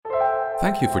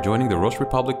Thank you for joining the Roche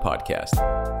Republic podcast.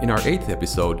 In our 8th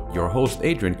episode, your host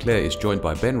Adrian Clare is joined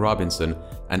by Ben Robinson,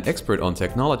 an expert on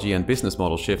technology and business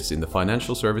model shifts in the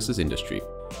financial services industry.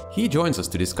 He joins us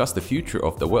to discuss the future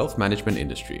of the wealth management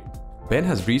industry. Ben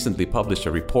has recently published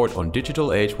a report on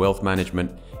digital age wealth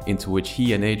management, into which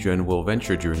he and Adrian will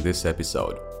venture during this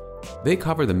episode. They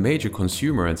cover the major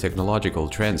consumer and technological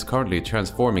trends currently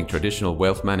transforming traditional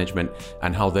wealth management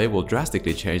and how they will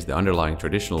drastically change the underlying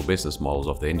traditional business models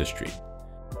of the industry.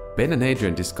 Ben and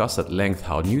Adrian discuss at length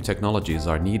how new technologies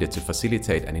are needed to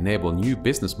facilitate and enable new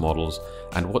business models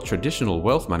and what traditional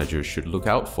wealth managers should look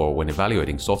out for when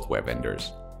evaluating software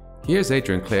vendors. Here's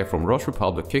Adrian Clare from Roche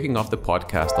Republic kicking off the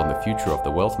podcast on the future of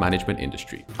the wealth management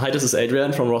industry. Hi, this is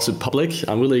Adrian from Roche Republic.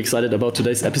 I'm really excited about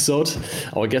today's episode.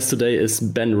 Our guest today is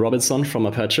Ben Robinson from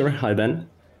Aperture. Hi, Ben.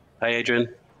 Hi, Adrian.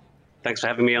 Thanks for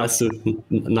having me on.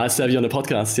 Nice to have you on the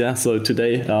podcast. Yeah. So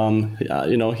today,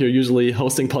 you're usually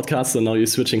hosting podcasts, and now you're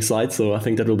switching sides. So I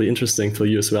think that will be interesting for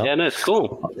you as well. Yeah, no, it's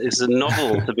cool. It's a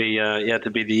novel to be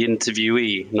the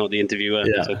interviewee, not the interviewer.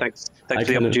 Yeah. So thanks for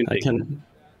the opportunity.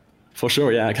 For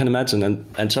sure, yeah, I can imagine.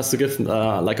 And just to give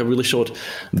a really short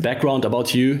background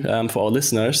about you for our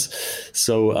listeners.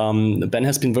 So Ben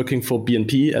has been working for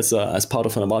BNP as part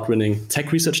of an award-winning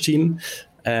tech research team.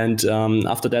 And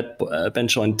after that, Ben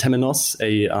joined Temenos,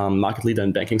 a market leader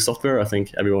in banking software. I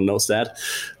think everyone knows that.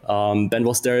 Ben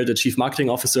was there the chief marketing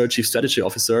officer, chief strategy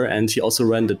officer, and he also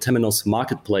ran the Temenos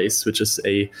Marketplace, which is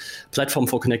a platform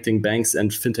for connecting banks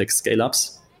and fintech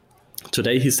scale-ups.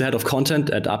 Today, he's the head of content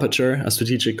at Aperture, a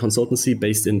strategic consultancy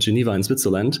based in Geneva in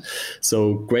Switzerland.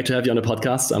 So great to have you on the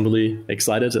podcast. I'm really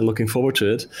excited and looking forward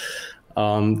to it.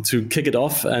 To kick it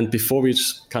off, and before we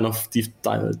kind of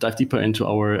dive deeper into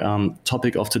our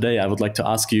topic of today, I would like to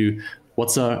ask you,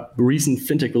 what's a recent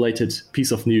fintech-related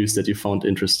piece of news that you found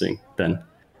interesting, Ben?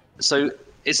 So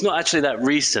it's not actually that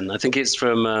recent. I think it's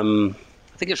from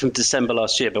December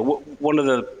last year. But one of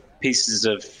the pieces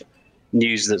of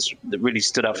news that really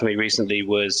stood out for me recently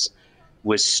was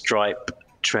Stripe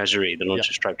Treasury, the launch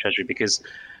of Stripe Treasury, because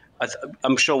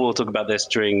I'm sure we'll talk about this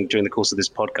during the course of this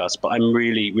podcast, but I'm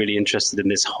really, really interested in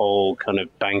this whole kind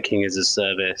of banking as a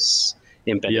service,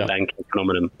 embedded banking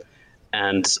phenomenon.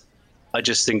 And I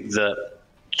just think that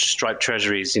Stripe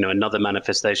Treasury is, another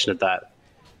manifestation of that.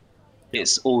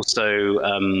 It's also,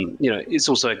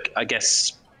 I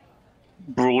guess,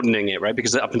 broadening it, right?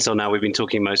 Because up until now, we've been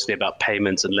talking mostly about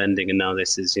payments and lending, and now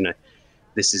this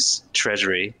is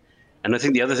Treasury. And I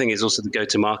think the other thing is also the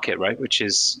go-to-market, right? Which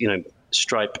is,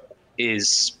 Stripe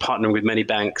is partnering with many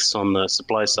banks on the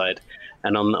supply side,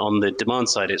 and on the demand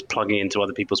side, it's plugging into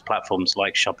other people's platforms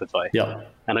like Shopify. Yeah.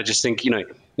 And I just think,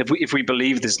 if we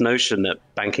believe this notion that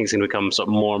banking is going to become sort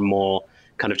of more and more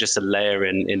kind of just a layer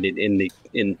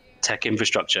in tech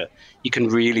infrastructure, you can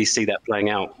really see that playing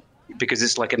out, because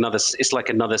it's like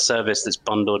another service that's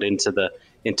bundled into the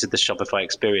Shopify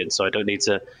experience. So I don't need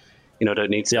to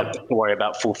worry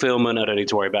about fulfillment. I don't need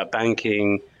to worry about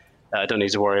banking. I don't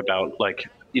need to worry about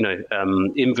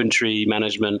inventory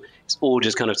management. It's all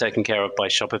just kind of taken care of by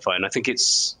Shopify. And I think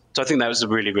that was a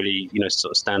really, really,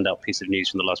 sort of standout piece of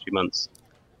news from the last few months.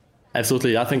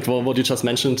 Absolutely. I think what you just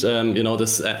mentioned,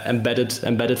 this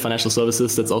embedded financial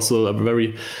services, that's also a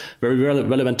very, very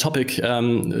relevant topic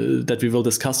that we will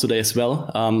discuss today as well.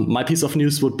 My piece of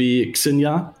news would be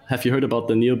Xingya. Have you heard about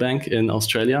the neobank in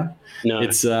Australia? No.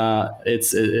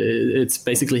 It's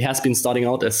basically has been starting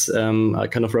out as a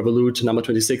kind of Revolut number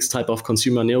 26 type of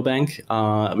consumer neobank,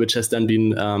 which has then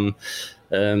been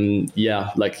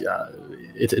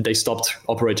they stopped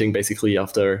operating basically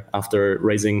after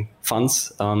raising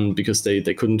funds because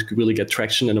they couldn't really get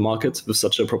traction in the market with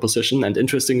such a proposition. And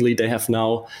interestingly, they have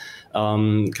now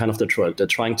they're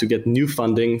trying to get new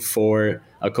funding for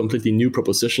a completely new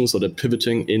proposition. So they're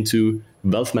pivoting into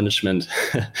wealth management.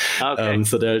 Okay.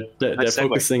 So they're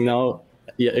focusing now.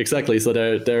 Yeah, exactly. So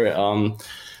they're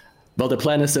well, the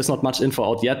plan is, there's not much info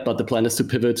out yet, but the plan is to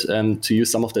pivot to use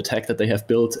some of the tech that they have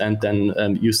built and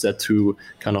then use that to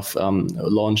kind of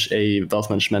launch a wealth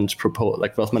management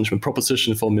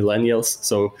proposition for millennials.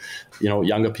 So,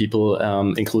 younger people,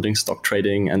 including stock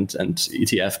trading and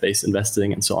ETF-based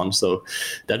investing and so on. So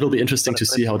that will be interesting to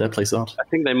see how that plays out. I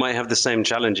think they might have the same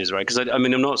challenges, right? Because I'm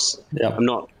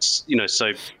not, so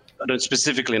I don't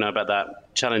specifically know about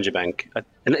that Challenger Bank.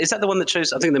 And is that the one that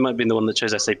chose? I think they might have been the one that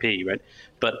chose SAP, right?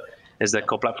 But as their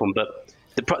core platform. But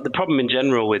the problem in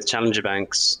general with challenger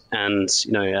banks and,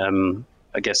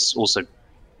 I guess also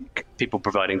people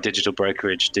providing digital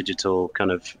brokerage, digital kind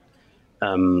of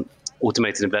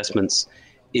automated investments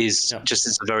is just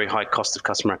it's a very high cost of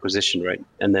customer acquisition, right?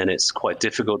 And then it's quite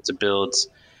difficult to build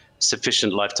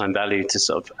sufficient lifetime value to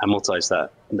sort of amortize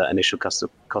that initial cost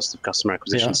of customer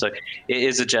acquisition. Yeah. So it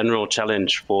is a general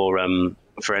challenge for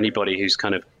anybody who's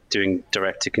kind of doing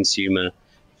direct to consumer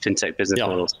fintech business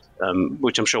models,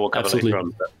 which I'm sure we'll cover later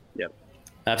on. But yeah.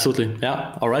 Absolutely.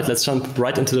 Yeah. All right. Let's jump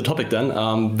right into the topic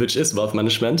then, which is wealth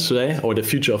management today, or the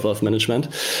future of wealth management.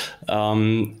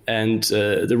 And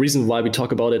the reason why we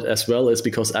talk about it as well is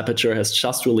because Aperture has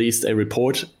just released a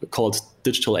report called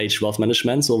Digital Age Wealth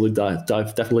Management. So we'll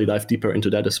definitely dive deeper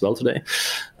into that as well today.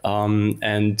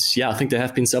 And yeah, I think there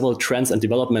have been several trends and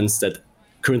developments that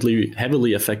currently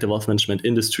heavily affect the wealth management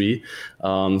industry,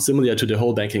 similar to the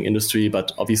whole banking industry.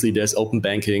 But obviously, there's open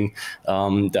banking.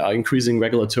 There are increasing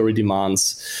regulatory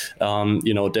demands.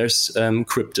 There's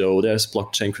crypto. There's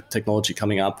blockchain technology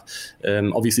coming up.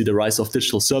 Obviously, the rise of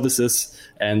digital services,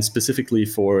 and specifically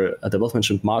for the wealth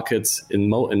management markets in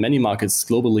many markets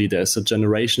globally, there's a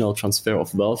generational transfer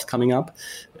of wealth coming up,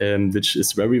 which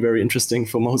is very, very interesting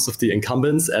for most of the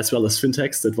incumbents as well as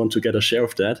fintechs that want to get a share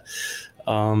of that.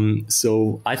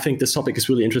 So I think this topic is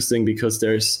really interesting because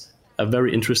there's a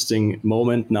very interesting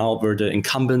moment now where the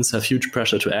incumbents have huge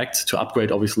pressure to act, to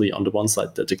upgrade, obviously, on the one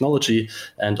side, the technology,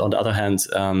 and on the other hand,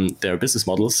 their business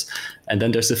models. And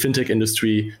then there's the fintech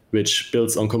industry, which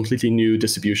builds on completely new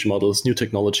distribution models, new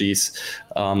technologies,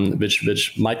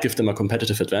 which might give them a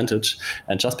competitive advantage.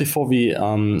 And just before we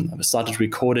started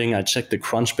recording, I checked the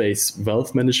Crunchbase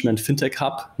Wealth Management Fintech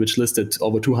Hub, which listed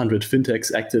over 200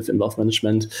 fintechs active in wealth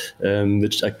management,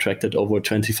 which attracted over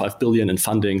 25 billion in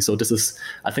funding. So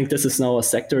I think this is now a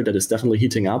sector that is definitely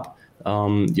heating up.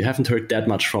 You haven't heard that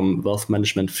much from wealth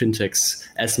management fintechs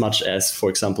as much as, for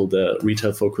example, the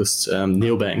retail-focused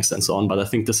neobanks and so on. But I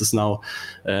think this is now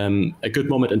a good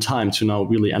moment in time to now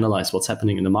really analyze what's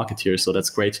happening in the market here. So that's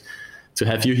great to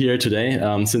have you here today,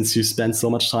 since you spent so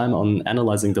much time on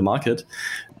analyzing the market.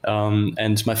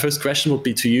 And my first question would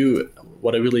be to you,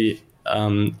 what I really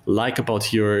like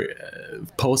about your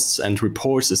posts and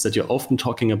reports is that you're often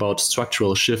talking about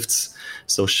structural shifts.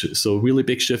 So really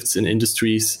big shifts in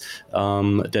industries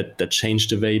that change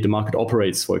the way the market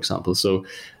operates, for example. So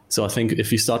I think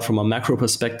if we start from a macro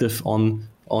perspective on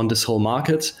this whole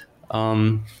market,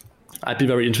 I'd be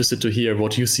very interested to hear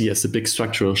what you see as the big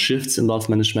structural shifts in wealth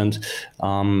management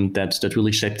that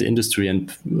really shape the industry.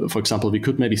 And for example, we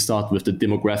could maybe start with the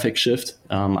demographic shift.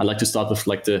 I'd like to start with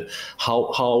like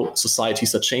how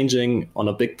societies are changing on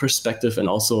a big perspective, and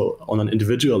also on an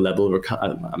individual level, where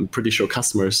I'm pretty sure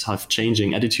customers have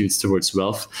changing attitudes towards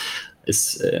wealth.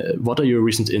 What are your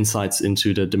recent insights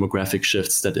into the demographic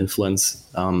shifts that influence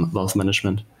wealth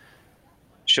management?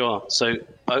 Sure. So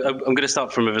I'm going to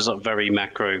start from a sort of very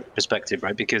macro perspective,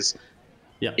 right? Because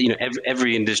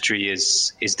every industry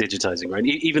is digitizing, right?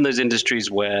 Even those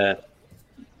industries where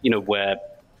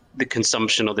the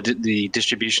consumption or the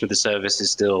distribution of the service is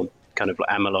still kind of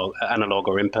analog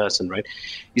or in person, right?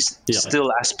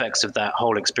 Still aspects of that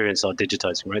whole experience are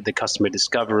digitizing, right? The customer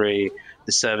discovery,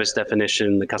 the service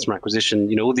definition, the customer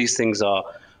acquisition, all these things are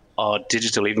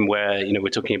digital, even where we're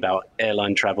talking about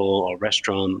airline travel or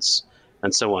restaurants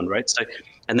and so on, right? So,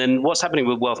 and then what's happening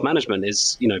with wealth management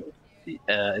is,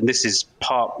 and this is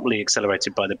partly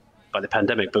accelerated by the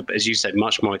pandemic, but as you said,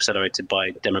 much more accelerated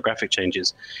by demographic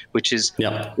changes, which is,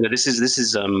 this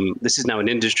is now an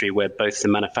industry where both the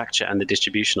manufacture and the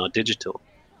distribution are digital.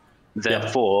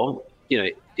 Therefore,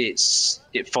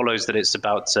 it follows that it's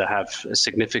about to have a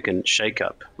significant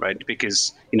shakeup, right?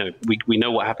 Because we know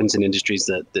what happens in industries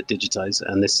that digitize,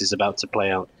 and this is about to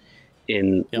play out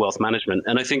in wealth management.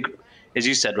 And I think, as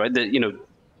you said, right, that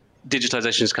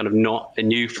digitization is kind of not a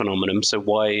new phenomenon. So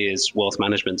why is wealth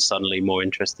management suddenly more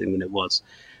interesting than it was?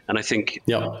 And I think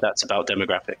that's about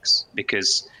demographics,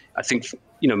 because I think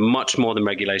much more than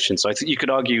regulation. So I think you could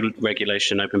argue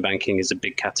regulation, open banking is a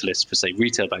big catalyst for, say,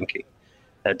 retail banking,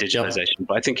 digitization.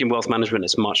 But I think in wealth management,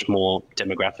 it's much more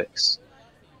demographics.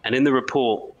 And in the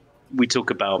report, we talk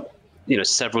about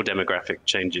several demographic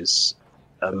changes.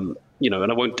 And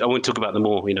I won't talk about them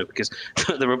all, because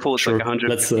the report's like 100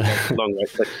 long,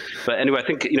 right? But anyway, I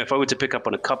think if I were to pick up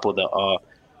on a couple that are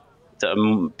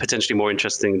potentially more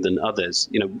interesting than others,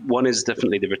 one is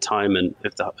definitely the retirement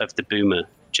of the boomer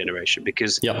generation,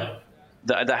 because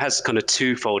that has kind of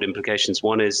twofold implications.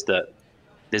 One is that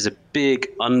there's a big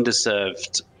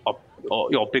underserved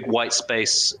or big white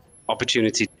space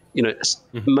opportunity.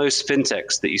 Most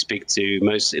fintechs that you speak to,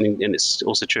 and it's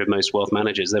also true of most wealth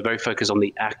managers, they're very focused on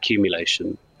the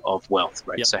accumulation of wealth,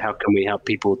 right? So how can we help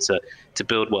people to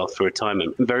build wealth for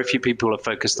retirement? And very few people are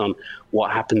focused on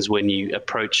what happens when you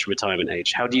approach retirement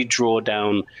age. How do you draw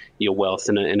down your wealth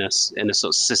in a sort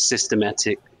of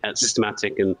systematic and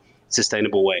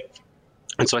sustainable way?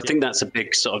 And so I think that's a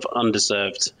big sort of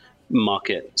underserved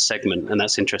market segment, and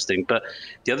that's interesting. But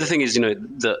the other thing is,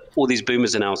 that all these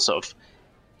boomers are now sort of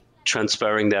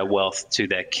transferring their wealth to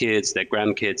their kids, their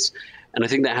grandkids, and I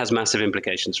think that has massive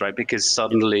implications, right? Because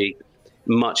suddenly,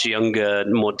 much younger,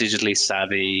 more digitally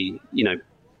savvy,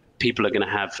 people are going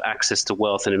to have access to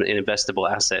wealth and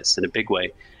investable assets in a big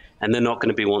way, and they're not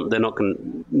going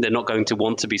to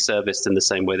want to be serviced in the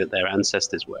same way that their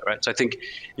ancestors were, right? So I think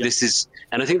this is,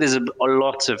 and I think there's a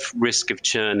lot of risk of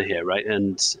churn here, right?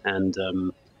 And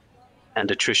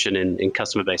attrition in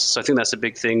customer base. So I think that's a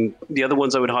big thing. The other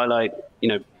ones I would highlight,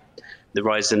 the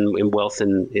rise in wealth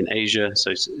in Asia. So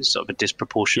it's sort of a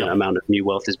disproportionate amount of new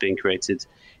wealth is being created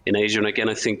in Asia. And again,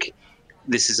 I think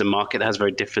this is a market that has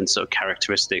very different sort of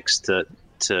characteristics to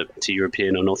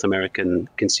European or North American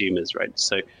consumers, right?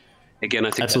 So again,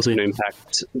 I think that's going to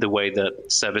impact the way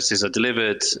that services are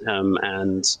delivered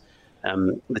and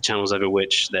the channels over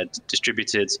which they're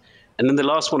distributed. And then the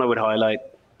last one I would highlight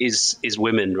is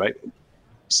women, right?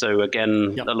 So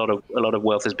again, a lot of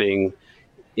wealth is being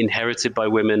inherited by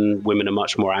women. Women are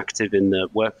much more active in the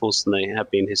workforce than they have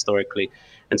been historically.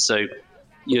 And so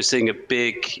you're seeing a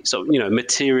big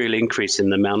material increase in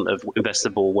the amount of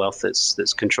investable wealth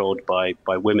that's controlled by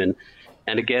women.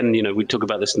 And again, we talk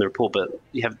about this in the report, but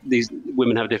these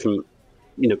women have different,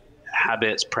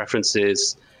 habits,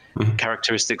 preferences,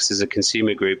 characteristics as a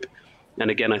consumer group. And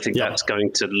again, I think that's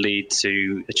going to lead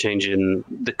to a change in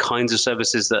the kinds of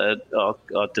services that are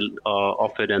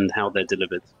offered and how they're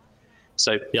delivered.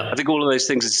 So I think all of those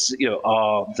things,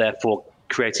 are therefore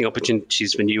creating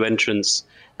opportunities for new entrants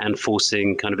and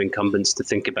forcing kind of incumbents to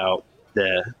think about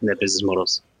their business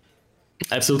models.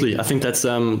 Absolutely. I think that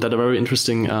are very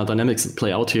interesting dynamics that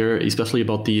play out here, especially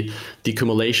about the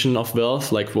accumulation of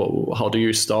wealth. Like, how do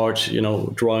you start,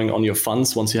 drawing on your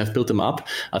funds once you have built them up?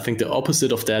 I think the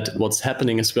opposite of that, what's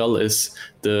happening as well, is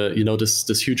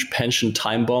this huge pension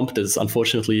time bomb. That is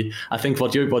unfortunately, I think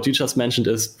what you just mentioned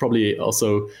is probably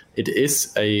also, it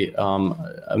is a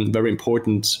very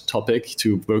important topic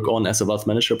to work on as a wealth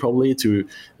manager, probably to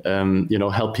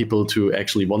help people to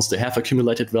actually, once they have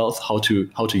accumulated wealth, how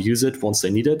to use it once they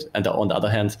need it. And on the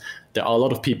other hand, there are a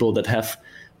lot of people that have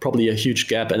probably a huge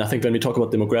gap. And I think when we talk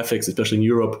about demographics, especially in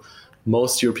Europe,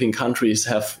 most European countries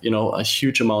have, a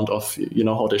huge amount of,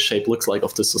 how the shape looks like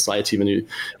of the society when you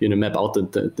map out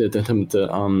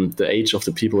the age of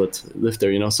the people that live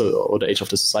there, or the age of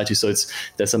the society. So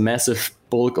there's a massive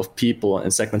bulk of people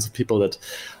and segments of people that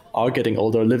are getting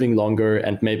older, living longer,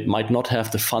 and might not have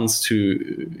the funds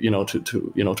to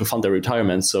fund their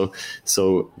retirement.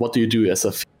 So what do you do as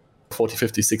a 40,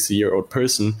 50, 60-year-old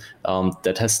person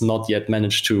that has not yet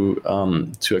managed to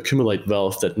accumulate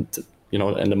wealth that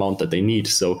an amount that they need?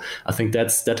 So I think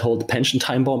that whole pension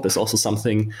time bomb is also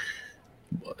something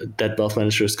that wealth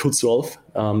managers could solve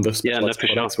with specialized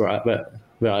products,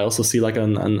 where I also see like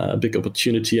a big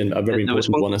opportunity and a very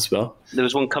important one as well. There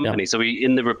was one company. So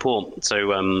in the report, so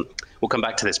we'll come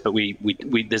back to this, but we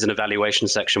there's an evaluation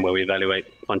section where we evaluate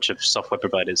a bunch of software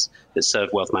providers that serve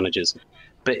wealth managers.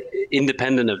 But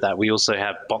independent of that, we also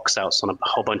have box outs on a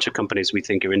whole bunch of companies we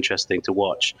think are interesting to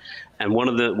watch. And one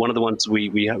of the ones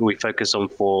we focus on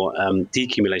for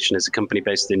decumulation is a company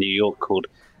based in New York called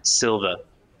Silver.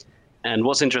 And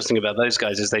what's interesting about those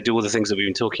guys is they do all the things that we've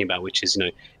been talking about, which is,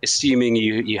 assuming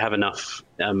you have enough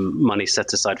money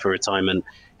set aside for retirement,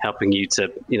 helping you to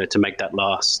make that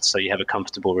last, so you have a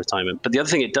comfortable retirement. But the other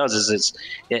thing it does is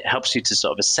it helps you to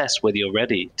sort of assess whether you're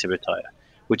ready to retire,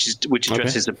 which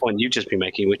addresses the point you've just been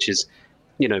making, which is,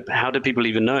 how do people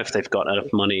even know if they've got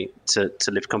enough money to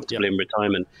live comfortably in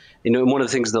retirement? And one of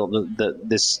the things that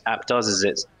this app does is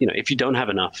it's, if you don't have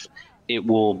enough, it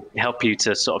will help you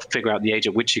to sort of figure out the age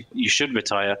at which you should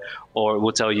retire, or it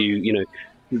will tell you,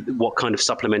 what kind of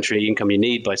supplementary income you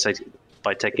need by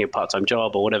taking a part-time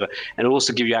job or whatever. And it'll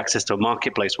also give you access to a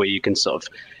marketplace where you can sort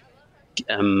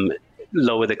of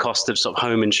lower the cost of sort of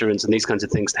home insurance and these kinds of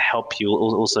things to help you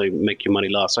also make your money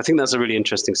last. So I think that's a really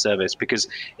interesting service because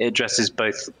it addresses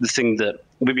both the thing that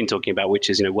we've been talking about, which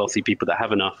is, wealthy people that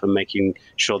have enough and making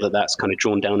sure that that's kind of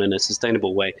drawn down in a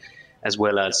sustainable way, as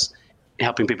well as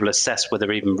helping people assess whether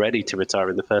they're even ready to retire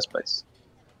in the first place.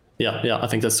 Yeah, I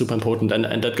think that's super important.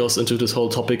 And that goes into this whole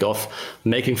topic of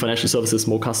making financial services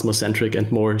more customer-centric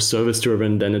and more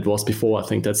service-driven than it was before. I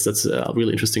think that's a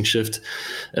really interesting shift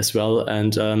as well.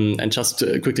 And just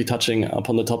quickly touching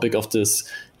upon the topic of this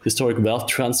historic wealth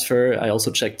transfer, I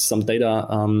also checked some data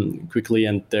quickly,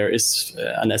 and there is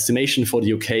an estimation for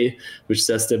the UK, which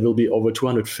says there will be over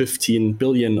 215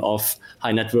 billion of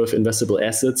high net worth investable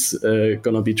assets going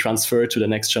to be transferred to the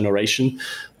next generation.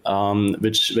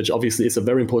 which obviously is a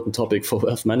very important topic for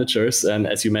wealth managers. And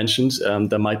as you mentioned,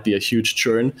 there might be a huge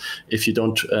churn if you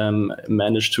don't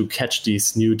manage to catch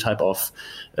these new type of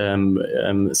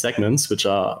segments, which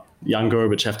are younger,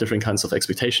 which have different kinds of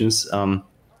expectations. And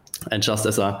just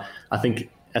I think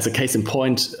as a case in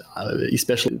point,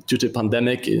 especially due to the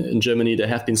pandemic in Germany, there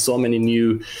have been so many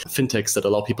new fintechs that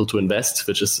allow people to invest,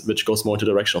 which goes more into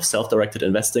the direction of self-directed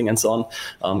investing and so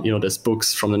on. There's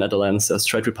Books from the Netherlands, there's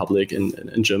Trade Republic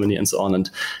in Germany and so on. And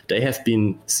they have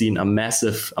been seeing a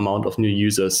massive amount of new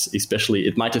users, especially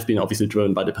it might have been obviously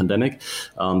driven by the pandemic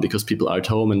because people are at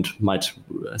home and might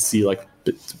see like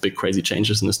big crazy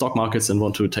changes in the stock markets and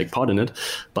want to take part in it.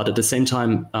 But at the same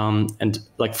time, and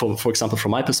like for example,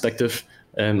 from my perspective,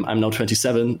 I'm now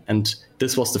 27, and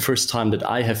this was the first time that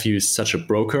I have used such a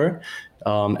broker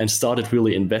and started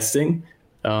really investing.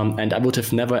 And I would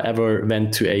have never, ever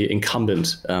went to a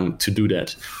incumbent to do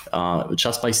that.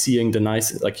 Just by seeing the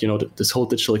nice, this whole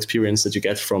digital experience that you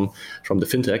get from the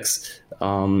fintechs,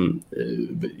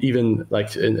 even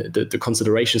like the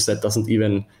considerations that doesn't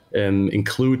even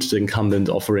include the incumbent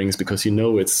offerings, because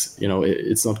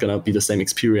it's not going to be the same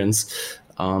experience.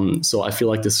 So I feel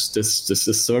like this is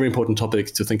a very important topic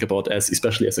to think about,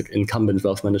 especially as an incumbent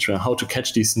wealth manager, how to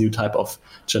catch these new type of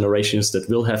generations that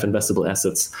will have investable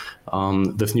assets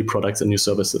with new products and new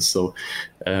services. So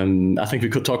I think we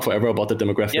could talk forever about the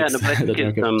demographics. Yeah, no, I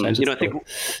think, I think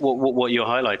what you're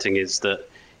highlighting is that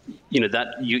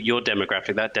your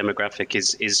demographic, that demographic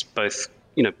is both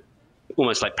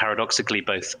almost like paradoxically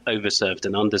both overserved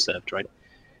and underserved, right?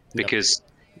 Because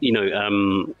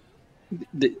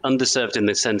the underserved in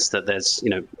the sense that there's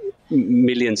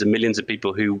millions and millions of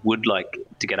people who would like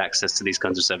to get access to these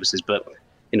kinds of services, but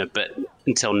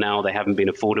until now they haven't been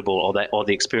affordable, or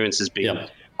the experience has been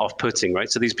off-putting, right?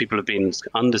 So these people have been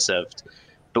underserved.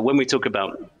 But when we talk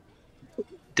about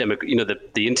the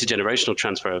intergenerational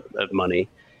transfer of money,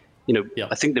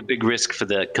 I think the big risk for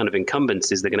the kind of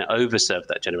incumbents is they're going to overserve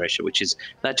that generation, which is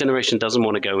that generation doesn't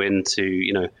want to go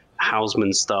into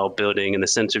Haussmann style building in the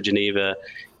center of Geneva,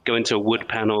 go into a wood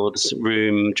paneled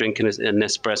room, drinking an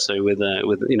espresso with a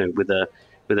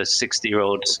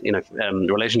 60-year-old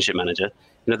relationship manager.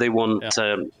 They want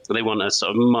a sort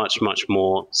of much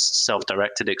more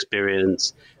self-directed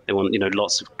experience. They want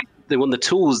they want the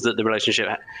tools that the relationship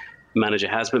manager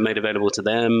has been made available to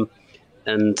them.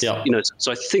 And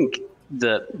so I think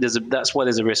that that's why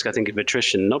there's a risk, I think, of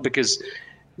attrition, not because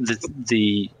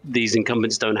these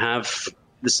incumbents don't have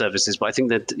the services, but I think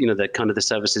that that kind of the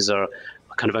services are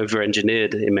kind of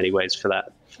over-engineered in many ways for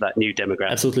that new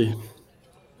demographic. Absolutely.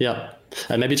 Yeah.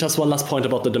 And maybe just one last point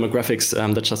about the demographics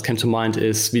that just came to mind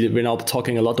is we're now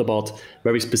talking a lot about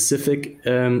very specific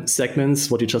segments,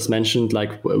 what you just mentioned,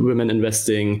 like women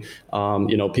investing,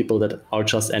 people that are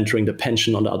just entering the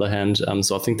pension on the other hand.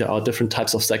 So I think there are different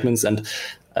types of segments. And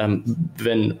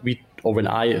when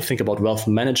I think about wealth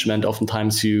management,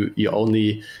 oftentimes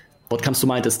what comes to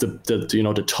mind is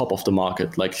the top of the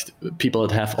market, like people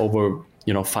that have over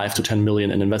 5 to 10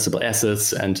 million in investable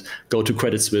assets and go to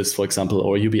Credit Suisse, for example,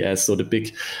 or UBS, so the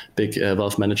big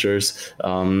wealth managers.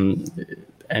 And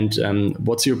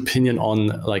what's your opinion on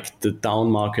like the down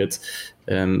market?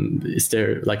 Is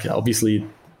there obviously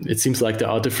it seems like there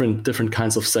are different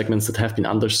kinds of segments that have been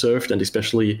underserved, and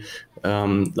especially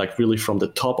really from the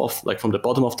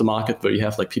bottom of the market, where you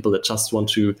have people that just want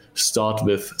to start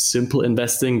with simple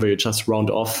investing, where you just round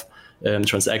off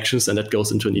transactions, and that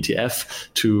goes into an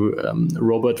ETF, to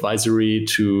robo-advisory,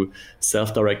 to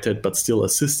self-directed but still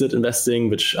assisted investing,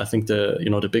 which I think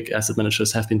the big asset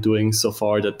managers have been doing so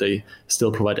far, that they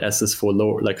still provide assets for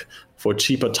for a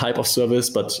cheaper type of service,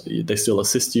 but they still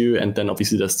assist you. And then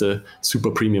obviously there's the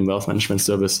super premium wealth management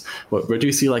service. Where do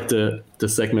you see the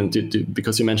segment?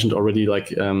 Because you mentioned already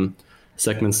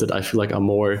segments that I feel like are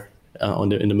more in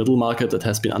the middle market that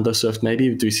has been underserved.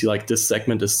 Maybe do you see this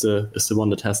segment is the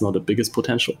one that has now the biggest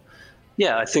potential?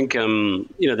 Yeah, I think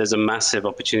there's a massive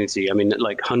opportunity. I mean,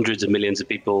 hundreds of millions of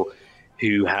people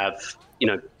who have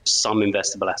some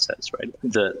investable assets, right?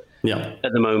 That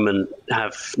at the moment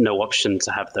have no option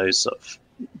to have those sort of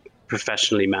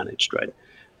professionally managed, right?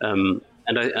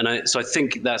 So I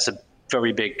think that's a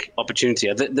very big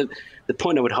opportunity. The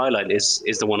point I would highlight is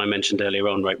the one I mentioned earlier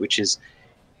on, right? Which is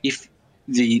if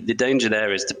the danger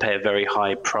there is to pay a very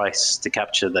high price to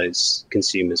capture those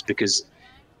consumers, because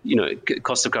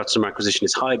cost of customer acquisition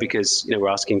is high, because we're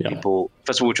asking people,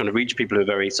 first of all, we're trying to reach people who are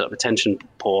very sort of attention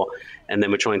poor, and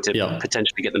then we're trying to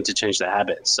potentially get them to change their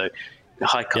habits. So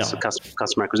high cost of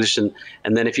customer acquisition,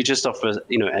 and then if you just offer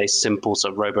a simple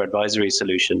sort of robo-advisory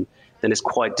solution, then it's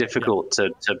quite difficult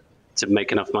to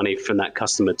make enough money from that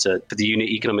customer for the unit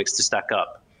economics to stack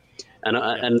up.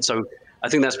 And so I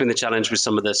think that's been the challenge with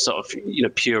some of the sort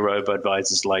of, pure robo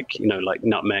advisors like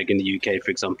Nutmeg in the UK,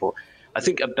 for example. I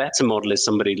think a better model is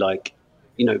somebody like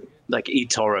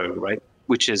eToro, right?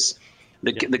 Which is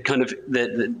the kind of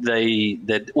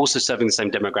they're also serving the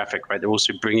same demographic, right? They're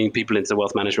also bringing people into the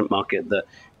wealth management market that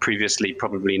previously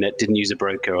probably didn't use a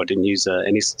broker or didn't use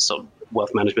any sort of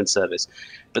wealth management service,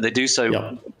 but they do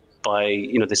so by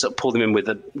they sort of pull them in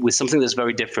with something that's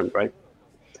very different, right?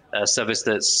 A service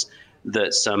that's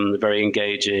very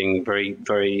engaging, very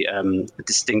very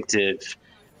distinctive,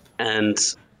 and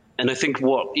I think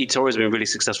what eToro has been really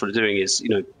successful at doing is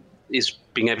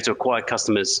being able to acquire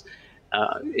customers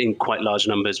in quite large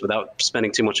numbers without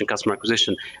spending too much on customer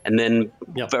acquisition, and then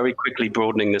very quickly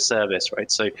broadening the service,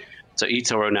 right? So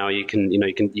eToro now you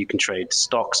can trade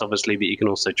stocks, obviously, but you can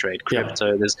also trade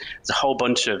crypto. There's a whole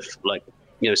bunch of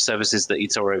services that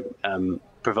eToro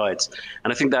provides,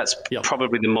 and I think that's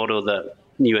probably the model that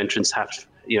new entrants have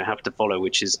to follow,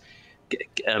 which is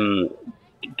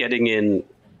getting in,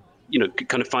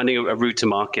 kind of finding a route to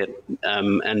market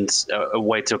and a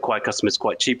way to acquire customers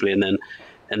quite cheaply, and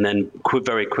then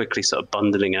very quickly sort of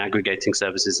bundling and aggregating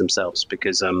services themselves,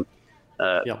 because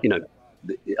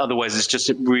otherwise it's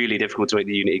just really difficult to make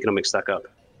the unit economics stack up.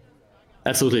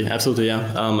 Absolutely,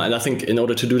 yeah. And I think in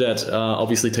order to do that,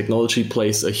 obviously technology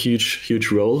plays a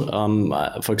huge role.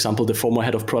 For example, the former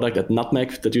head of product at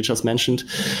Nutmeg that you just mentioned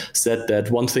said that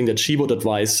one thing that she would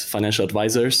advise financial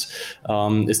advisors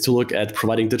is to look at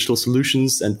providing digital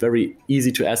solutions and very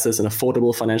easy to access and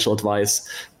affordable financial advice,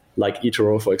 like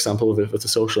eToro, for example, with the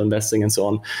social investing and so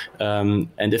on.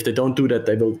 And if they don't do that,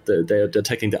 they're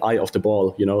taking the eye off the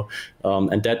ball,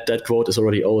 and that quote is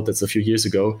already old. That's a few years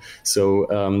ago. So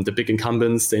the big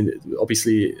incumbents,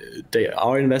 they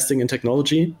are investing in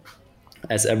technology,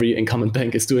 as every incumbent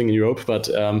bank is doing in Europe. But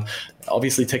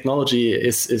obviously technology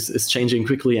is changing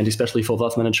quickly, and especially for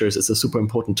wealth managers, it's a super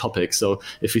important topic. So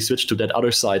if we switch to that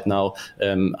other side now,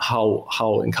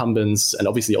 how incumbents and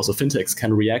obviously also fintechs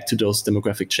can react to those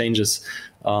demographic changes,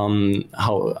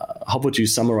 how would you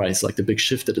summarize the big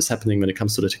shift that is happening when it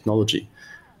comes to the technology?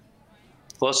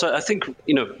 Well, so I think,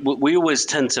 we always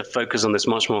tend to focus on this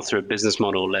much more through a business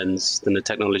model lens than a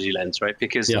technology lens, right?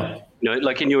 Because,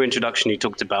 like in your introduction, you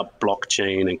talked about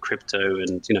blockchain and crypto,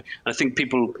 and, I think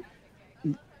people,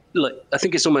 I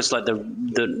think it's almost like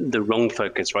the wrong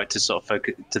focus, right? To sort of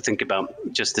to think about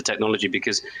just the technology,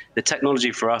 because the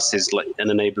technology for us is like an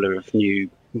enabler of new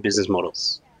business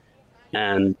models.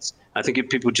 And I think if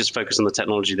people just focus on the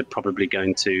technology, they're probably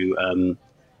going to,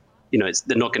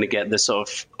 they're not going to get the sort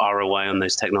of ROI on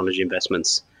those technology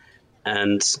investments.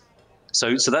 And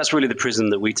so that's really the prism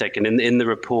that we take. And in the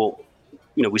report,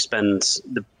 we spend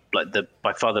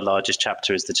by far the largest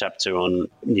chapter is the chapter on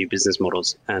new business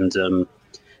models. And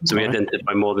so we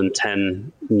identify more than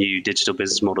 10 new digital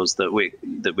business models that we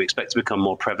expect to become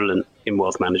more prevalent in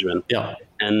wealth management. Yeah.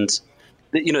 And,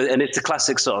 and it's a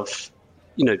classic sort of,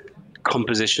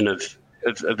 composition of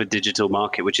a digital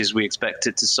market, which is we expect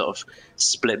it to sort of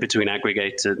split between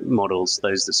aggregator models,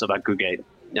 those that sort of aggregate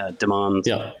demand,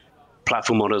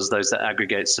 platform models, those that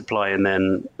aggregate supply, and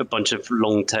then a bunch of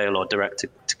long tail or direct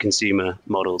to consumer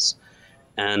models.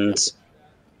 And,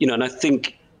 and I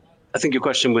think your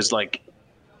question was like,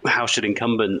 how should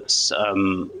incumbents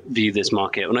view this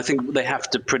market? And I think they have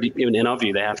to in our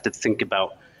view, they have to think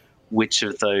about which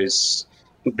of those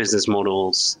business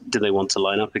models do they want to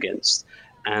line up against,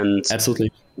 and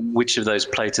absolutely which of those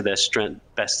play to their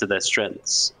best to their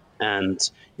strengths. And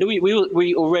we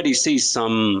already see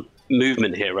some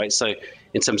movement here, right? So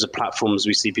in terms of platforms,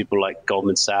 we see people like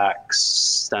Goldman Sachs,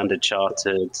 Standard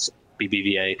Chartered,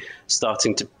 BBVA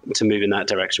starting to move in that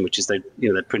direction, which is they've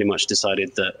pretty much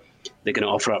decided that they're going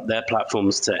to offer up their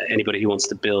platforms to anybody who wants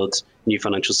to build new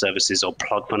financial services or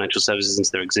plug financial services into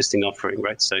their existing offering,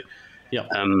 right? So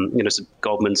so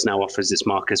Goldman's now offers its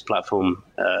Marcus platform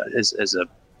as a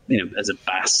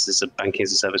BaaS, as a banking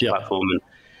as a service platform,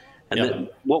 and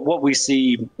what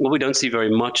we don't see very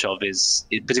much of is,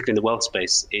 particularly in the wealth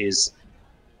space, is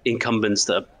incumbents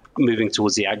that are moving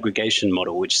towards the aggregation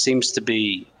model, which seems to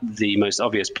be the most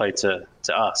obvious play to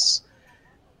us.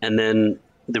 And then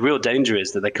the real danger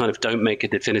is that they kind of don't make a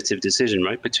definitive decision,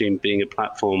 right, between being a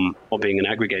platform or being an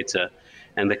aggregator.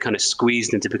 And they're kind of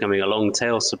squeezed into becoming a long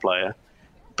tail supplier,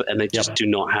 and they just do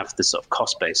not have the sort of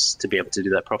cost base to be able to do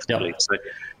that profitably. So,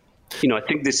 I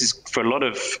think this is, for a lot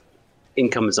of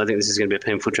incumbents, I think this is going to be a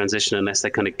painful transition unless they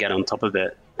kind of get on top of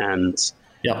it and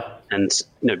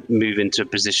move into a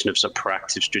position of sort of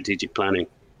proactive strategic planning.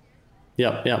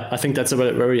 Yeah. I think that's a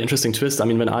very, very interesting twist. I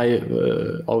mean, when I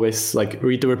always like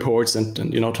read the reports and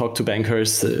talk to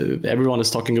bankers, everyone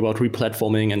is talking about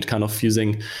replatforming and kind of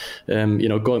using,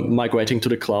 migrating to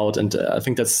the cloud. And I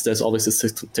think there's always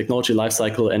this technology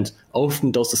lifecycle, and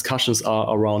often those discussions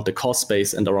are around the cost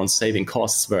base and around saving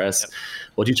costs. Whereas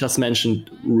what you just mentioned,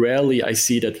 rarely I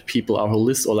see that people are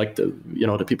holistic, or like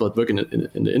the people that work in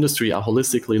the industry are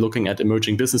holistically looking at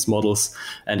emerging business models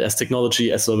and as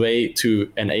technology as a way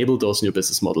to enable those new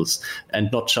business models,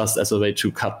 and not just as a way to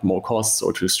cut more costs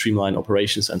or to streamline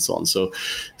operations and so on. So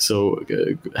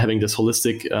having this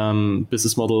holistic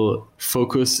business model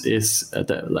focus is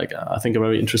I think a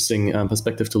very interesting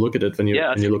perspective to look at it when you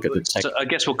look at the tech. So I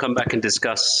guess we'll come back and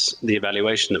discuss the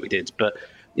evaluation that we did, but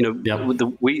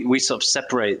we sort of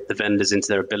separate the vendors into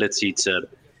their ability to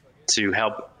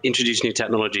help introduce new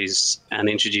technologies and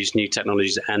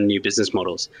new business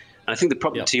models. And I think the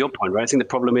problem, to your point, right? I think the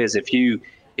problem is if you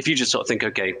just sort of think,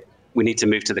 okay, we need to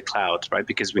move to the cloud, right,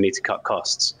 because we need to cut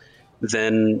costs,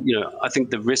 then I think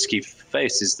the risk you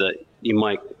face is that you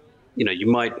might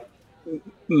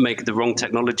make the wrong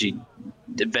technology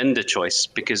vendor choice,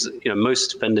 because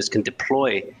most vendors can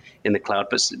deploy in the cloud,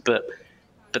 but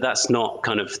that's not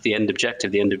kind of the end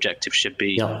objective. The end objective should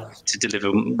be to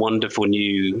deliver wonderful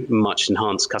new, much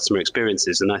enhanced customer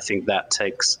experiences. And I think that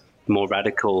takes more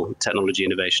radical technology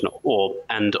innovation or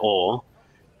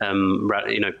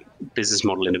business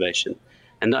model innovation.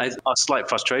 And our slight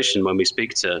frustration when we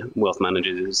speak to wealth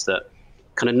managers is that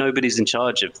kind of nobody's in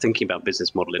charge of thinking about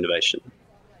business model innovation.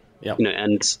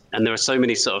 And there are so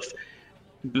many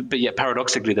but yet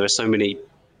paradoxically, there are so many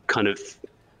kind of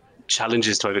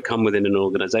challenges to overcome within an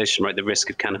organization, right? The risk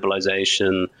of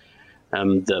cannibalization,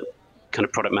 the kind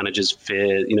of product managers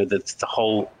fear, the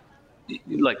whole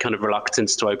like kind of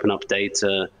reluctance to open up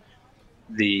data,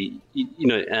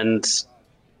 and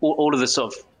all of the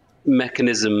sort of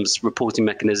mechanisms, reporting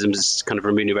mechanisms, kind of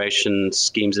remuneration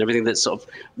schemes and everything that's sort of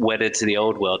wedded to the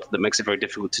old world that makes it very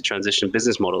difficult to transition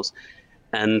business models.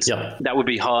 And that would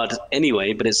be hard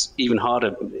anyway, but it's even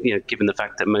harder, given the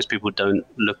fact that most people don't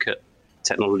look at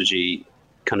technology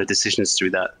kind of decisions through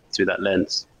that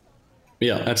lens.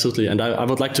 Yeah, absolutely. And I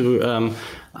would like to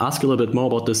ask a little bit more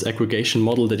about this aggregation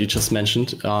model that you just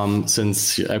mentioned,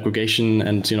 since aggregation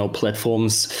and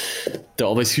platforms, they're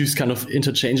always used kind of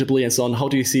interchangeably and so on. How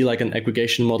do you see like an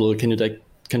aggregation model? Can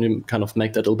you kind of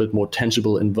make that a little bit more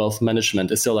tangible in wealth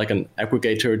management? Is there like an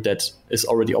aggregator that is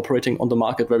already operating on the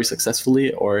market very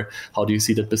successfully, or how do you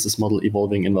see that business model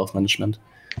evolving in wealth management?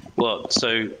 Well,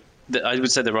 so I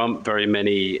would say there aren't very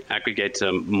many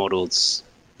aggregator models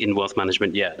in wealth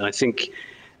management yet. And I think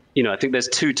there's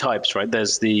two types, right?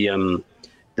 There's the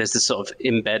sort of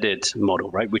embedded model,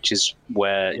 right, which is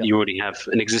where you already have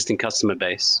an existing customer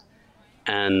base,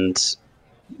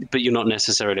 but you're not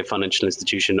necessarily a financial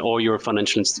institution, or you're a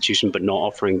financial institution but not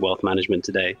offering wealth management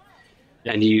today,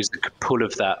 and you use the pull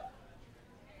of that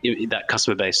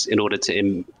customer base in order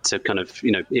to kind of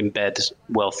embed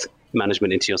wealth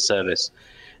management into your service.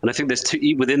 And I think there's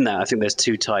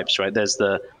two types, right? There's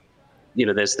the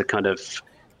kind of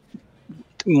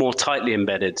more tightly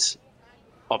embedded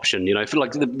option. I feel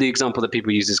like the example that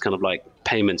people use is kind of like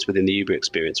payments within the Uber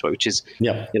experience, right? Which is,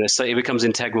 so it becomes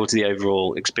integral to the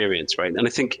overall experience, right? And I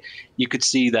think you could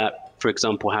see that, for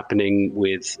example, happening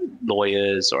with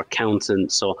lawyers or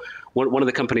accountants, or one of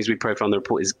the companies we profile on the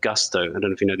report is Gusto. I don't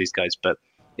know if you know these guys, but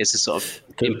it's a sort of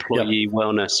employee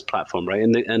wellness platform, right?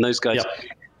 And those guys,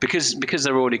 because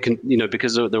they're already,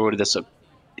 because they're already sort of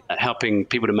helping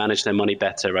people to manage their money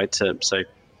better, right?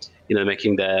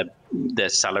 Making their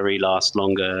salary last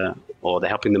longer, or they're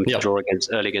helping them to draw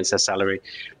early against their salary.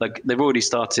 Like they've already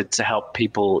started to help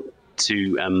people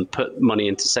to put money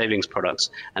into savings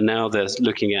products, and now they're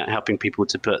looking at helping people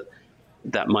to put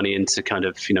that money into kind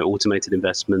of automated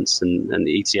investments and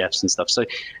ETFs and stuff. So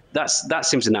that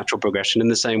seems a natural progression, in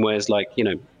the same way as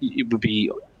it would be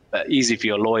easy for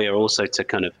your lawyer also to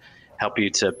kind of help you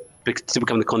to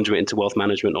become the conduit into wealth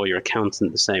management, or your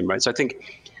accountant the same, right? So I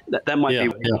think that might be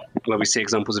where we see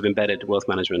examples of embedded wealth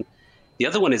management. The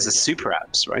other one is the super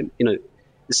apps, right? The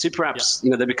super apps,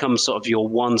 they become sort of your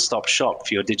one-stop shop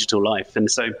for your digital life. And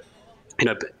so,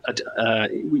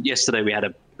 yesterday we had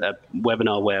a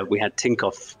webinar where we had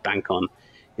Tinkoff Bank on.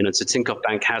 So Tinkoff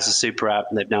Bank has a super app,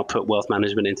 and they've now put wealth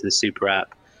management into the super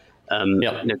app.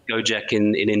 Gojek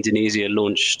in Indonesia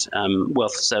launched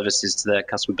wealth services to their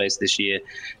customer base this year.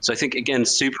 So I think, again,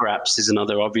 super apps is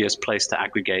another obvious place to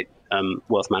aggregate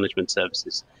wealth management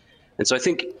services. And so I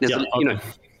think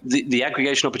the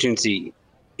aggregation opportunity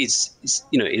is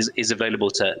available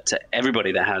to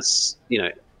everybody that has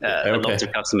a lot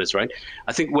of customers, right?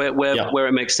 I think where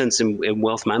it makes sense in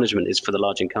wealth management is for the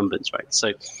large incumbents, right?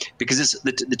 So because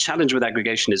the challenge with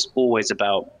aggregation is always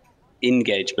about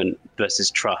engagement versus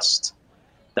trust.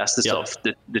 That's the sort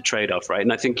of the trade-off, right?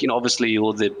 And I think, obviously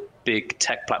all the big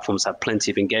tech platforms have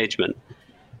plenty of engagement,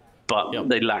 but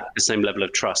they lack the same level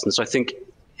of trust. And so I think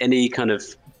any kind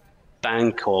of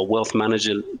bank or wealth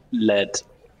manager-led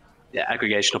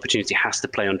aggregation opportunity has to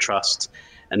play on trust.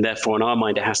 And therefore, in our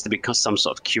mind, it has to be some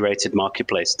sort of curated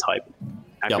marketplace type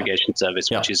aggregation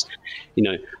service, which is,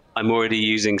 I'm already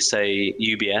using, say,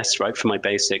 UBS, right, for my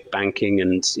basic banking,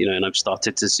 and and I've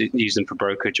started to use them for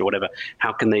brokerage or whatever.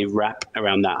 How can they wrap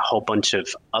around that whole bunch of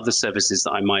other services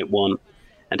that I might want,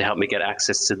 and to help me get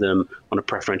access to them on a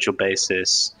preferential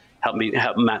basis, help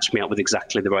match me up with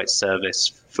exactly the right service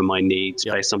for my needs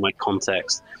based on my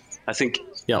context? I think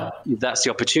that's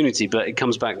the opportunity, but it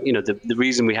comes back, the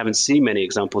reason we haven't seen many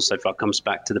examples so far comes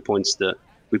back to the points that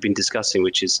we've been discussing,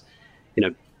 which is,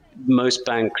 most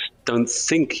banks don't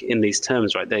think in these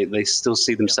terms, right? They still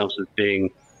see themselves as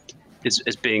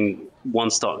being one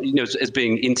stop, as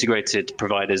being integrated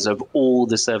providers of all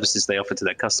the services they offer to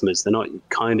their customers. They're not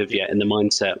kind of yet in the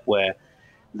mindset where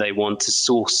they want to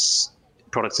source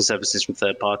products and services from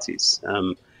third parties.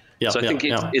 So I think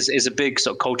it's a big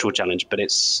sort of cultural challenge, but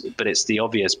it's the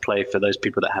obvious play for those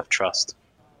people that have trust.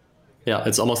 Yeah,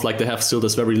 it's almost like they have still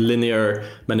this very linear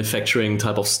manufacturing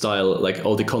type of style, like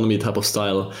old economy type of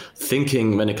style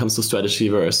thinking when it comes to strategy.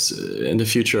 Whereas in the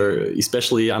future,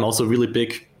 especially, I'm also a really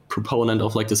big proponent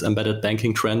of like this embedded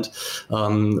banking trend.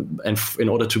 And in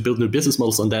order to build new business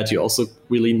models on that, you also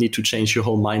really need to change your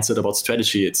whole mindset about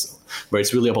strategy. It's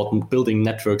really about building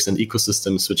networks and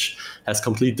ecosystems, which has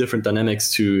completely different dynamics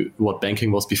to what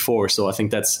banking was before. So I think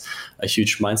that's a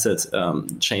huge mindset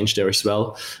change there as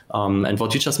well. And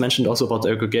what you just mentioned also about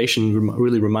aggregation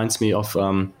really reminds me of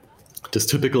this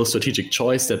typical strategic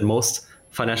choice that most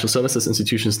financial services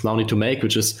institutions now need to make,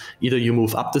 which is either you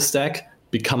move up the stack,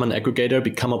 become an aggregator,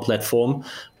 become a platform,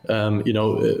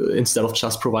 instead of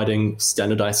just providing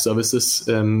standardized services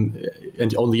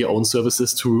and only your own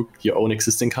services to your own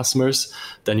existing customers.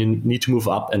 Then you need to move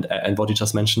up and what you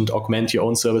just mentioned, augment your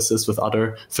own services with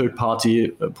other third-party,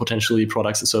 potentially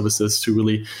products and services to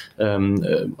really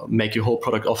make your whole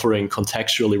product offering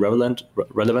contextually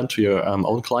relevant to your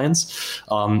own clients.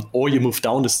 Or you move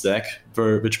down the stack,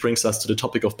 which brings us to the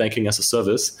topic of banking as a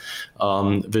service,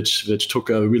 which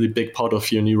took a really big part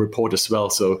of your new report as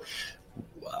well. So,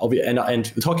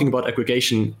 and talking about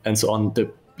aggregation and so on,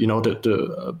 the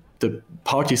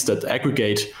parties that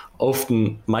aggregate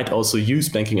often might also use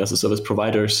banking as a service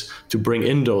providers to bring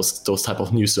in those type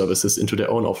of new services into their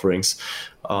own offerings.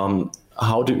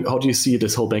 How do you see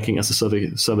this whole banking as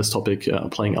a service topic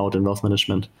playing out in wealth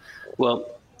management? Well,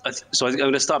 so I'm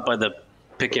going to start by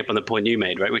picking up on the point you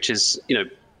made, right, which is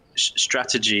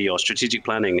strategy or strategic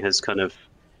planning has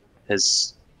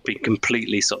been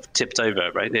completely sort of tipped over,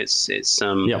 right?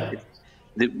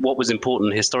 What was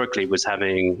important historically was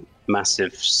having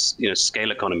massive, scale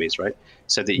economies, right?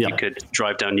 So that you could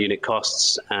drive down unit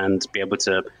costs and be able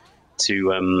to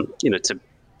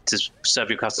serve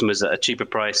your customers at a cheaper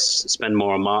price, spend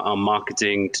more on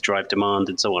marketing to drive demand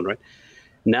and so on, right?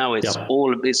 Now it's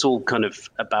all kind of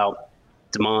about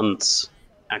demand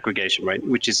aggregation, right?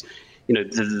 Which is,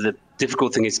 the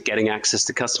difficult thing is getting access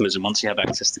to customers, and once you have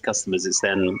access to customers, it's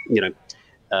then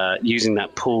using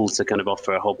that pool to kind of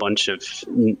offer a whole bunch of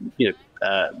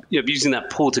using that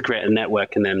pool to create a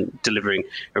network and then delivering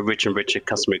a richer and richer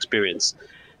customer experience.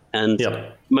 And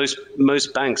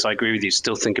most banks, I agree with you,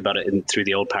 still think about it through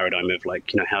the old paradigm of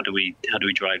like, how do we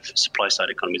drive supply side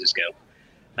economies of scale?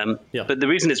 But the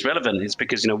reason it's relevant is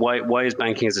because why is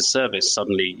banking as a service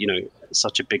suddenly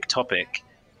such a big topic?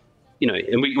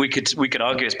 And we could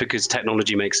argue it's because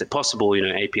technology makes it possible,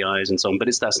 APIs and so on. But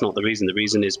that's not the reason. The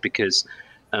reason is because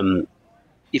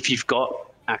if you've got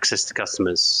access to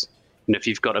customers, if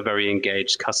you've got a very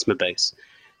engaged customer base,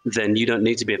 then you don't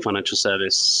need to be a financial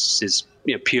services,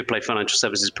 pure play financial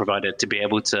services provider to be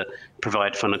able to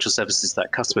provide financial services to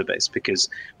that customer base, because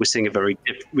we're seeing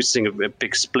a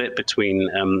big split between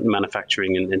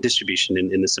manufacturing and distribution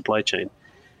in the supply chain.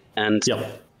 And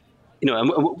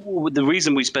the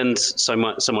reason we spend so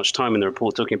much time in the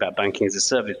report talking about banking as a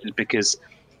service is because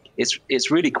it's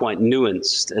really quite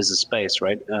nuanced as a space,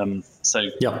 right? I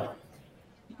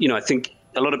think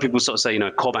a lot of people sort of say,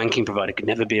 core banking provider could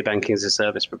never be a banking as a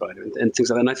service provider and things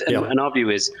like that. And our view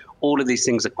is all of these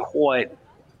things are quite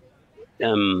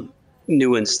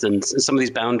nuanced, and some of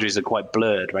these boundaries are quite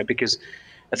blurred, right? Because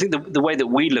I think the way that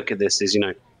we look at this is,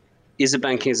 is a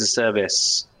banking as a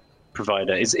service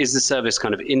provider? Is the service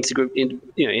kind of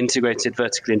integrated,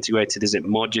 vertically integrated? Is it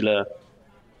modular?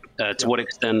 To what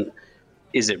extent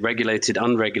is it regulated,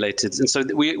 unregulated? And so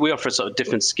we offer a sort of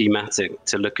different schematic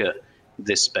to look at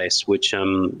this space, which I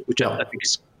think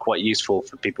is quite useful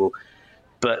for people.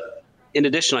 But in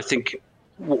addition, I think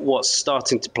what's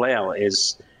starting to play out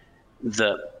is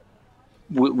that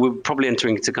we're probably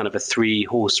entering into kind of a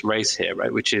 3-horse race here,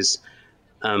 right? Which is,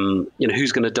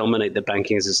 who's going to dominate the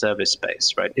banking as a service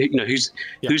space, right?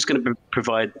 Who's going to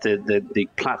provide the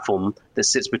platform that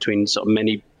sits between sort of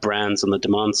many brands on the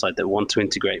demand side that want to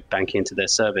integrate banking into their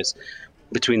service,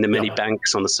 between the many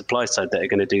banks on the supply side that are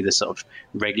going to do the sort of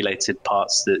regulated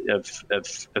parts of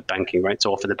banking, right? To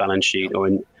offer the balance sheet,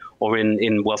 or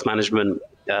in wealth management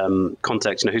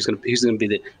context, who's going to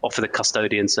be offer the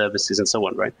custodian services and so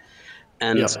on, right?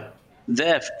 And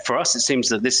there, for us, it seems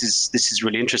that this is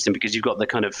really interesting, because you've got the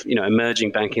kind of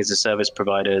emerging banking as a service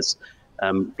providers,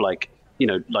 like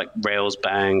Rails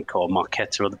Bank or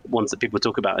Marqeta, or the ones that people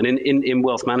talk about. And in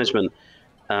wealth management,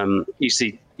 you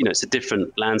see it's a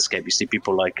different landscape. You see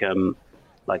people like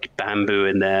Bamboo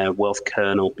in there, Wealth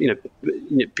Kernel,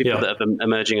 people that have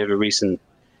emerging over recent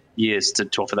years to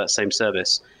offer that same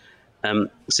service. So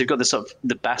you've got the sort of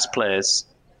the BaaS players.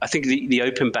 I think the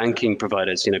open banking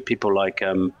providers, people like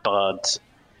Bud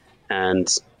and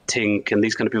Tink and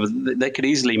these kind of people, they could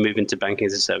easily move into banking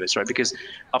as a service, right? Because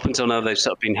up until now, they've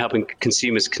sort of been helping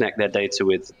consumers connect their data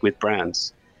with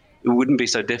brands. It wouldn't be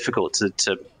so difficult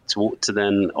to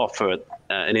then offer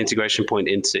an integration point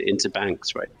into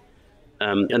banks, right?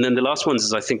 And then the last ones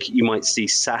is, I think you might see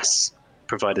SaaS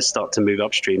providers start to move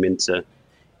upstream into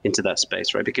that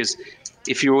space, right? Because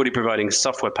if you're already providing a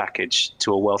software package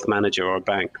to a wealth manager or a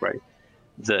bank, right,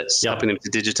 that's helping them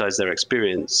to digitize their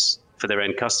experience for their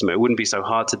end customer, it wouldn't be so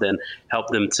hard to then help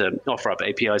them to offer up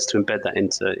APIs to embed that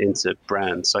into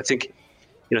brands. So I think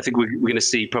we're going to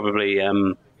see probably a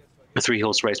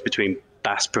 3-horse race between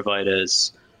BaaS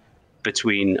providers,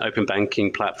 between open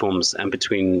banking platforms, and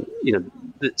between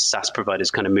the SaaS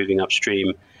providers kind of moving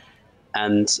upstream.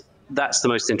 And that's the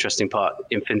most interesting part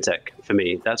in fintech for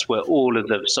me. That's where all of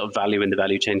the sort of value in the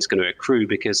value chain is going to accrue,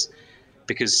 because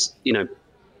the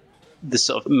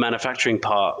sort of manufacturing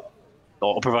part,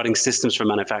 or providing systems for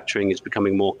manufacturing, is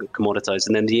becoming more commoditized,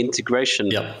 and then the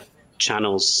integration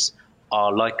channels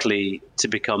are likely to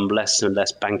become less and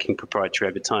less banking proprietary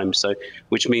over time. So,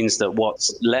 which means that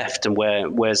what's left and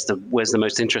where's the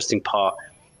most interesting part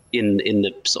in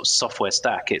the sort of software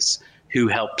stack? It's who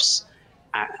helps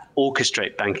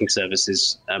orchestrate banking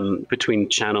services between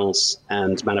channels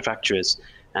and manufacturers,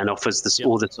 and offers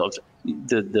all the sort of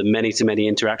the many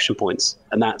interaction points,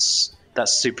 and that's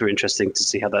super interesting to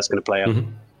see how that's going to play out.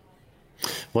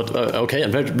 Okay,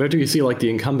 and where do you see like the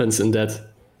incumbents in that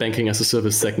banking as a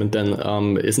service segment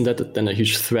then? Isn't that then a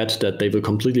huge threat that they will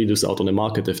completely lose out on the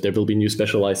market if there will be new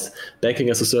specialized banking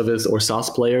as a service or SaaS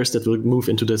players that will move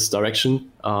into this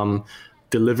direction?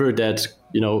 Deliver that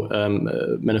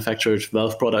manufactured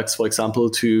wealth products, for example,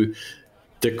 to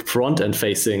the front end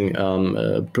facing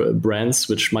brands,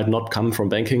 which might not come from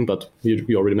banking, but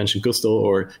you already mentioned Gusto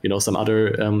or some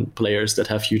other players that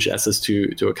have huge access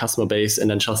to a customer base, and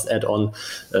then just add on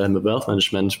wealth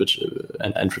management, which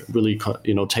and really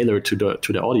tailored to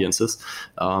the audiences.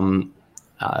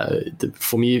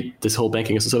 For me, this whole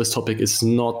banking as a service topic is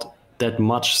not that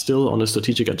much still on the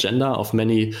strategic agenda of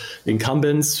many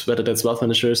incumbents, whether that's wealth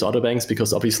managers or other banks,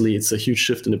 because obviously it's a huge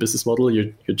shift in the business model.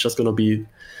 You're just going to be,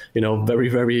 very,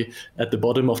 very at the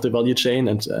bottom of the value chain,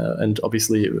 and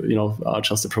obviously, are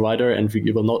just a provider, and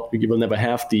you will never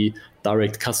have the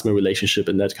direct customer relationship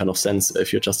in that kind of sense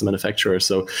if you're just a manufacturer.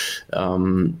 So,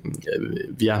 and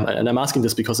I'm asking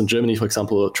this because in Germany, for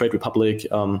example, Trade Republic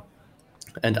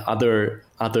and other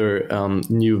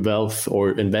new wealth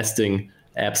or investing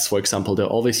apps, for example, they're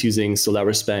always using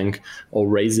Solaris Bank or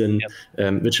Raisin,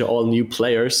 which are all new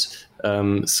players.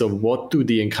 So what do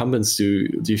the incumbents do?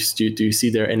 Do you see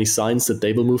there any signs that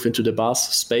they will move into the BaaS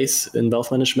space in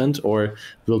wealth management, or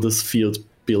will this field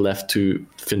be left to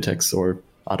fintechs or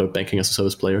other banking as a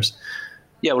service players?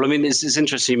 Yeah, well, I mean, it's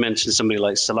interesting you mentioned somebody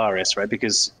like Solaris, right?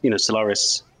 Because,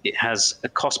 Solaris, it has a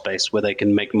cost base where they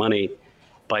can make money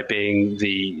by being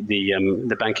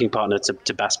the banking partner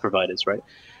to BaaS providers, right?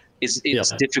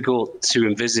 It's difficult to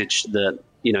envisage that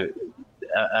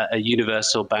a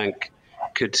universal bank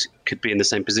could be in the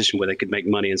same position where they could make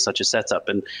money in such a setup.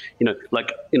 And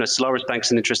Solaris Bank's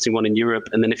an interesting one in Europe.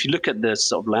 And then if you look at the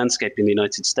sort of landscape in the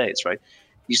United States, right,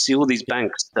 you see all these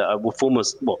banks that are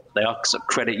they are sort of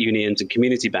credit unions and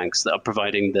community banks that are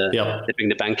providing they're being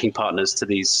the banking partners to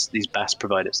these BaaS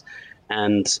providers.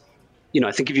 And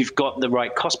I think if you've got the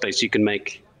right cost base, you can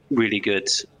make really good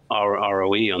our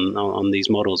ROE on these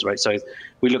models, right? So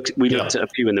we looked at a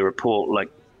few in the report, like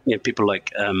people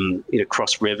like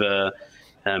Cross River,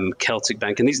 Celtic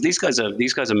Bank, and these guys are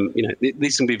these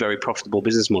can be very profitable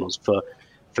business models for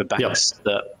banks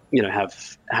that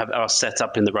are set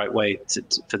up in the right way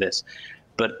for this,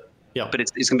 but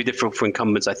it's going to be difficult for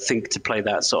incumbents, I think, to play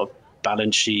that sort of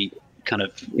balance sheet kind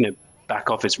of back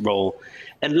office role,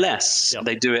 unless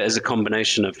they do it as a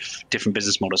combination of different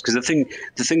business models. Because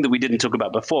the thing that we didn't talk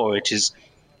about before, which is,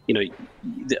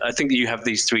 I think that you have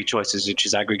these three choices, which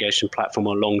is aggregation, platform,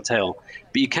 or long tail,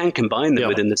 but you can combine them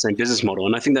within the same business model.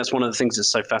 And I think that's one of the things that's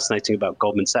so fascinating about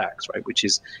Goldman Sachs, right? Which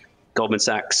is Goldman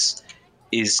Sachs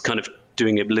is kind of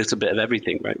doing a little bit of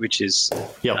everything, right? Which is,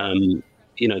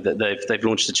 that they've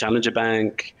launched a challenger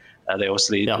bank. They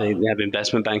have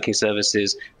investment banking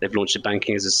services. They've launched a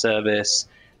banking as a service.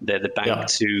 They're the bank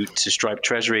to Stripe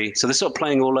Treasury. So they're sort of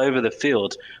playing all over the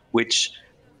field, which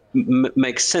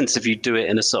makes sense if you do it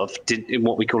in a sort of in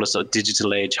what we call a sort of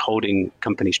digital age holding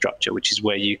company structure, which is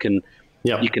where you can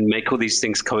make all these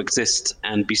things coexist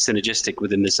and be synergistic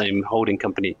within the same holding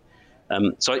company.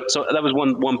 So that was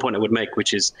one point I would make,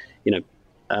 which is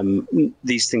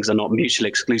these things are not mutually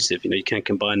exclusive. You can't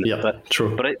combine them. Yeah,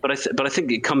 true. But I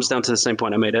think it comes down to the same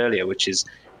point I made earlier, which is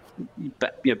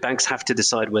banks have to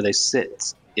decide where they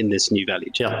sit in this new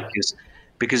value chain,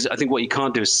 because I think what you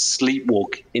can't do is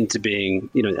sleepwalk into being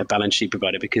a balance sheet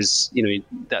provider, because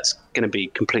that's going to be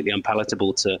completely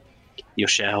unpalatable to your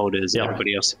shareholders and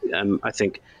everybody else. I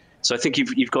think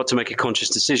you've got to make a conscious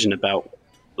decision about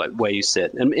like where you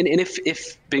sit, and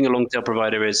if being a long tail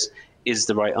provider is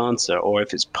the right answer, or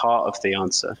if it's part of the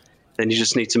answer, then you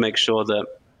just need to make sure that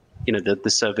that the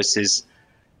service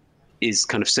is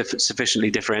kind of sufficiently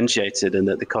differentiated, and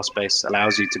that the cost base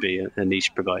allows you to be a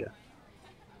niche provider.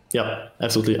 Yeah,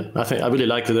 absolutely. I really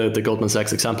like the Goldman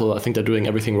Sachs example. I think they're doing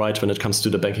everything right when it comes to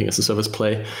the banking as a service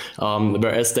play.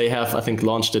 Whereas they have, I think,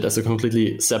 launched it as a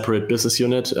completely separate business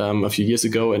unit a few years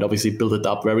ago, and obviously built it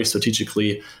up very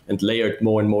strategically and layered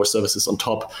more and more services on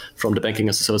top, from the banking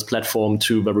as a service platform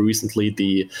to very recently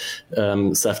the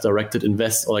self-directed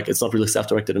invest, or like it's not really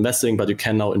self-directed investing, but you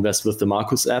can now invest with the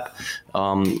Marcus app.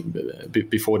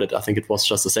 Before that, I think it was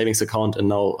just a savings account, and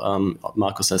now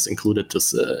Marcus has included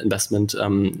this investment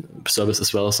service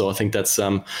as well. So I think that's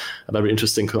a very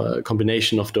interesting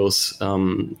combination of those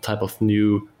type of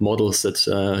new models that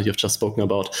you've just spoken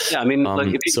about. Yeah, I mean,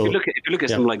 if you look at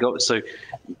something like,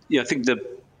 I think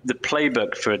the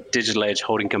playbook for a digital age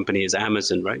holding company is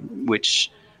Amazon, right? Which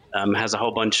has a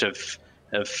whole bunch of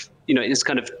it's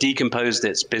kind of decomposed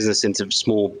its business into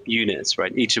small units,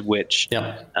 right? Each of which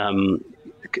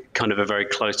kind of are very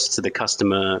close to the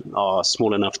customer, are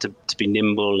small enough to be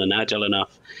nimble and agile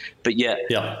enough, but yet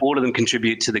all of them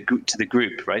contribute to the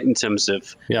group, right? In terms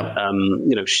of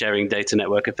sharing data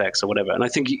network effects or whatever. And I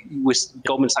think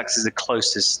Goldman Sachs is the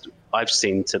closest I've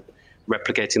seen to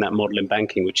replicating that model in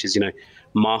banking, which is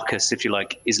Marcus, if you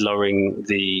like, is lowering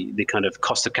the kind of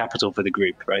cost of capital for the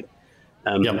group, right?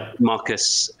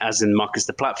 Marcus, as in Marcus,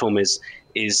 the platform is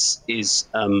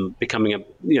becoming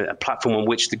a platform on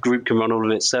which the group can run all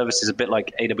of its services, a bit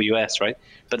like AWS, right?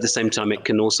 But at the same time, it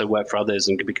can also work for others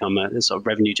and can become a sort of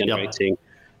revenue generating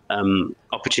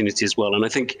opportunity as well. And I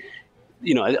think,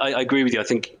 I agree with you. I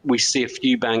think we see a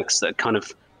few banks that kind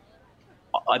of,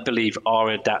 I believe,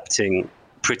 are adapting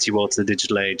pretty well to the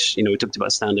digital age. We talked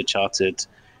about Standard Chartered,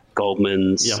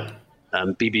 Goldman's,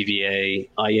 BBVA,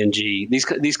 ING.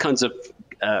 These kinds of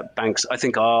banks, I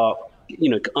think, are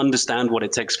understand what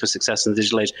it takes for success in the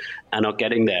digital age and are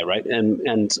getting there, right?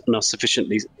 And are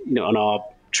sufficiently, and are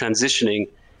transitioning,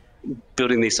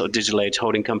 building these sort of digital age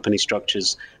holding company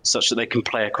structures such that they can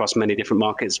play across many different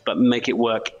markets, but make it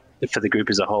work for the group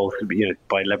as a whole,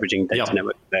 by leveraging data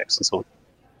network effects and so on.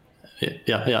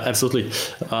 Yeah, absolutely.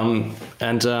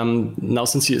 Now,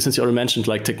 since you already mentioned,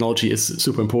 like, technology is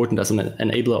super important as an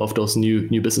enabler of those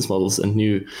new business models and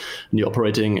new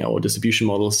operating or distribution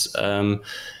models.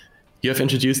 You have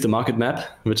introduced the Market Map,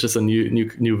 which is a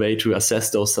new way to assess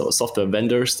those software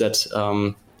vendors that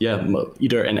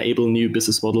either enable new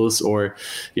business models or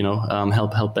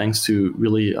help banks to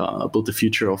really build the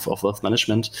future of wealth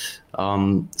management.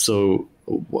 So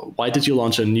why did you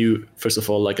launch a new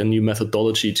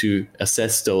methodology to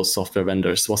assess those software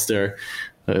vendors? Was there,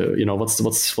 what's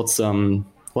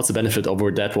the benefit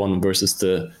over that one versus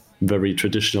the very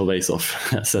traditional ways of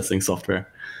assessing software?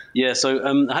 Yeah,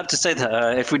 so I have to say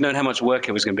that if we'd known how much work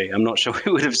it was going to be, I'm not sure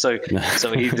we would have so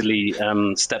easily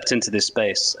stepped into this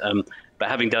space. But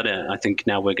having done it, I think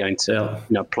now we're going to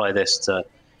apply this to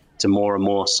more and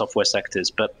more software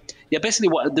sectors. But yeah, basically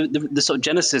what the sort of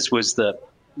genesis was that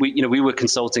we were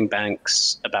consulting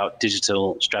banks about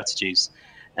digital strategies.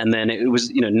 And then it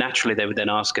was, naturally they would then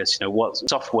ask us, what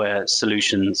software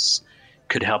solutions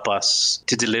could help us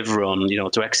to deliver on,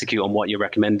 to execute on what you're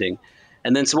recommending.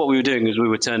 And then so what we were doing is we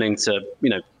were turning to,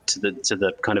 to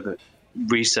the kind of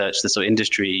research, the sort of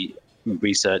industry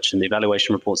research and the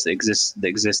evaluation reports that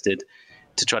existed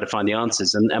to try to find the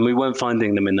answers. And we weren't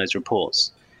finding them in those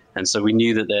reports. And so we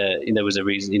knew that there was a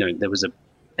reason, there was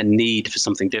a need for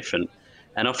something different.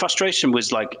 And our frustration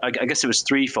was like, I guess it was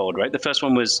threefold, right? The first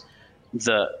one was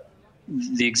the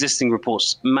existing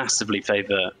reports massively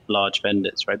favor large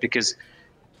vendors, right? Because,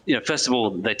 first of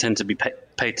all, they tend to be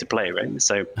paid to play, right?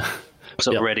 So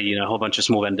already, a whole bunch of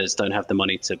small vendors don't have the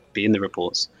money to be in the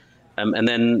reports. And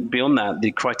then beyond that,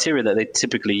 the criteria that they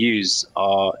typically use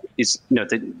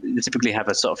they typically have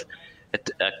a sort of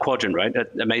a quadrant, right?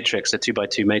 A matrix, a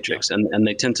 2x2 matrix. And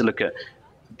they tend to look at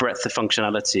breadth of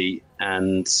functionality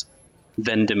and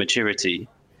vendor maturity.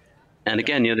 And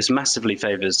again, this massively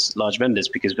favors large vendors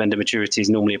because vendor maturity is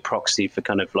normally a proxy for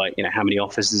kind of like, how many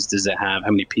offices does it have?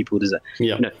 How many people does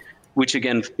it, which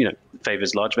again,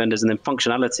 favors large vendors. And then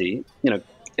functionality,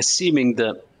 assuming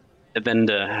that a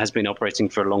vendor has been operating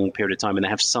for a long period of time and they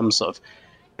have some sort of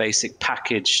basic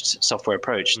packaged software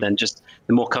approach, then just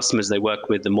the more customers they work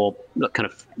with, the more kind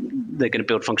of they're going to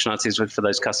build functionalities for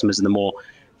those customers and the more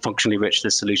functionally rich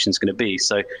the solution is going to be.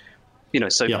 So,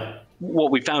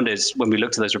 what we found is when we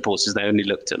looked at those reports is they only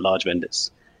looked at large vendors.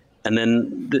 And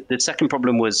then the second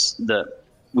problem was that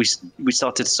we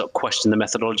started to sort of question the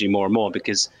methodology more and more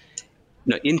because,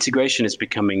 integration is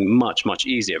becoming much, much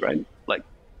easier, right? Like,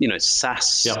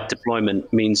 SaaS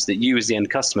deployment means that you as the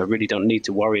end customer really don't need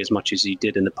to worry as much as you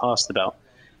did in the past about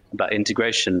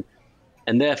integration.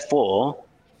 And therefore,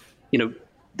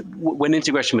 when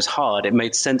integration was hard, it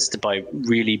made sense to buy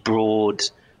really broad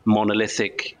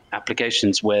monolithic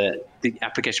applications where the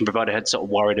application provider had sort of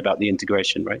worried about the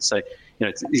integration, right? So,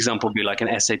 the example would be like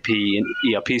an SAP and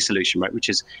ERP solution, right? Which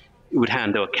is, it would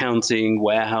handle accounting,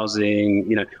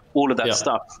 warehousing, all of that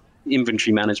stuff,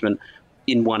 inventory management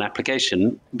in one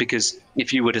application. Because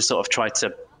if you were to sort of try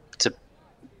to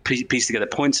piece together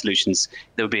point solutions,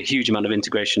 there would be a huge amount of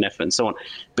integration effort and so on.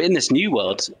 But in this new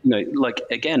world,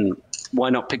 again, why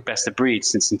not pick best of breed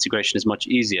since integration is much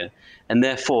easier? And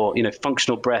therefore,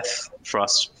 functional breadth for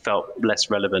us felt less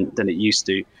relevant than it used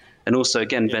to. And also,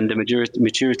 again, vendor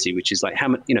maturity, which is like how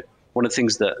many, one of the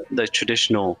things that those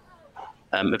traditional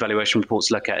evaluation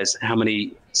reports look at is how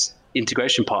many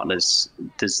integration partners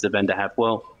does the vendor have?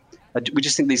 Well, we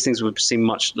just think these things would seem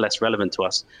much less relevant to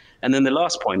us. And then the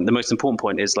last point, the most important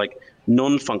point, is like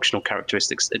non-functional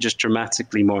characteristics are just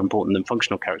dramatically more important than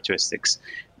functional characteristics,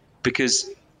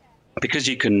 because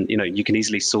you can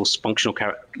easily source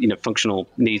functional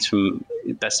needs from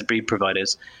best of breed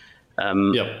providers.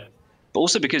 But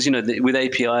also because with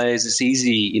APIs it's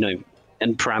easy,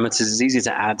 and parameters, it's easy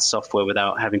to add software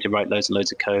without having to write loads and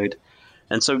loads of code.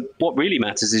 And so what really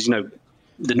matters is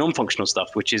the non-functional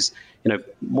stuff, which is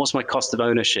what's my cost of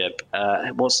ownership,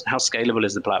 how scalable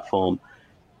is the platform,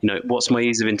 what's my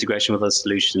ease of integration with other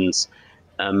solutions,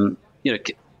 and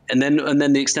then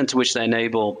the extent to which they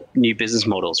enable new business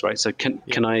models, right? So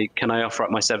can I offer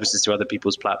up my services to other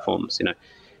people's platforms?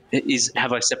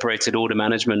 Have I separated order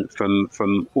management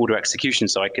from order execution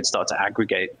so I could start to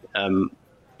aggregate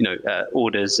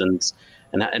orders and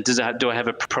do I have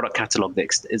a product catalog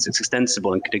that is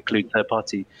extensible and could include third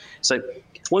party? So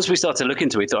once we started to look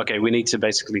into it, we thought, okay, we need to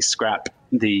basically scrap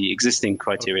the existing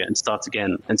criteria and start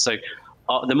again. And so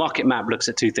the market map looks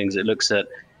at two things. It looks at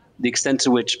the extent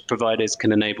to which providers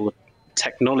can enable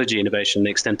technology innovation,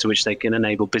 the extent to which they can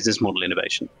enable business model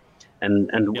innovation.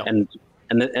 And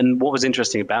what was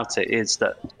interesting about it is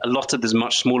that a lot of the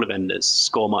much smaller vendors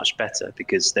score much better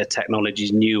because their technology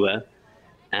is newer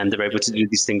and they're able to do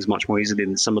these things much more easily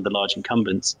than some of the large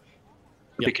incumbents.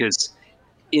 Because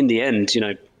in the end,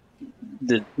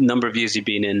 the number of years you've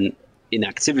been in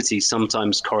activity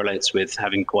sometimes correlates with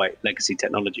having quite legacy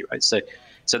technology, right? So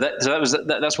that's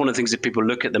one of the things that people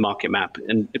look at the market map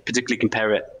and particularly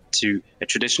compare it to a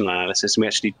traditional analysis. And we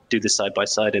actually do this side by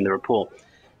side in the report.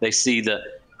 They see that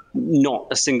not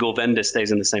a single vendor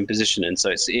stays in the same position, and so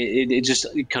it just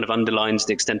kind of underlines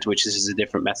the extent to which this is a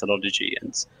different methodology.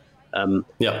 And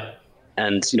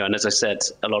and as I said,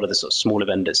 a lot of the sort of smaller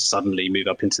vendors suddenly move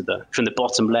up from the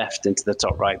bottom left into the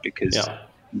top right because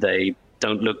they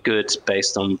don't look good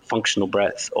based on functional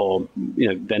breadth or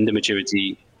vendor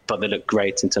maturity, but they look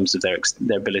great in terms of their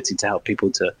ability to help people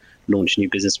to launch new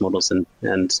business models and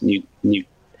new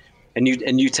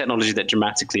technology that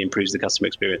dramatically improves the customer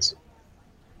experience.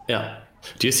 Yeah.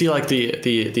 Do you see like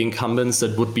the incumbents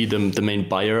that would be the main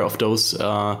buyer of those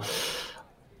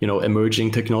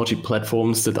emerging technology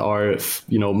platforms that are,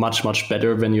 much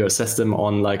better when you assess them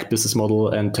on like business model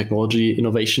and technology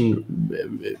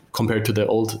innovation compared to the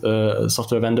old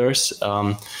software vendors.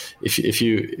 If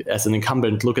you, as an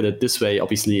incumbent, look at it this way,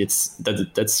 obviously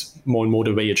that's more and more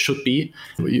the way it should be.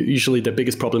 Usually the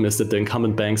biggest problem is that the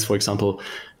incumbent banks, for example,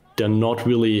 they're not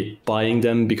really buying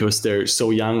them because they're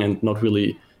so young and not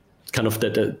really kind of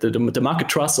the market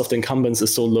trust of the incumbents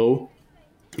is so low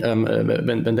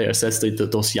when they assess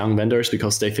those young vendors,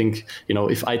 because they think,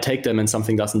 if I take them and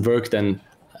something doesn't work, then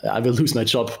I will lose my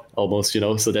job almost,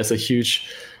 So there's a huge,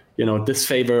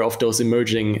 disfavor of those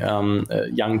emerging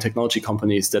young technology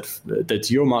companies that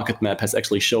your market map has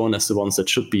actually shown as the ones that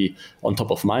should be on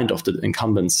top of mind of the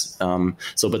incumbents.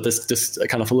 But this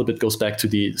kind of a little bit goes back to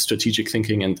the strategic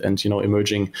thinking and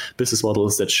emerging business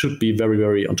models that should be very,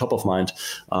 very on top of mind.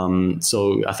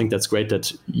 So I think that's great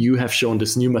that you have shown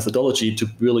this new methodology to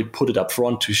really put it up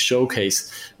front, to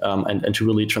showcase and to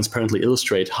really transparently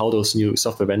illustrate how those new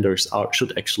software vendors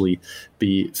should actually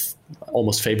be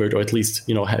almost favored, or at least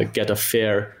get a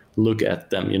fair look at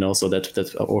them, so that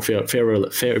or fair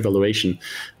evaluation.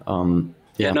 So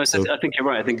I think you're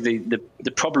right. I think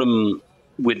the problem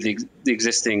with the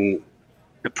existing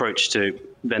approach to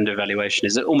vendor evaluation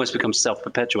is it almost becomes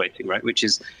self-perpetuating, right? Which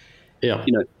is, your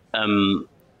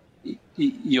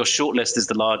shortlist is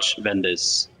the large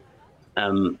vendors,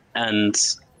 and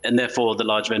therefore the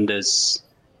large vendors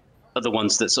are the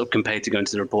ones that sort of can pay to go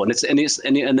into the report.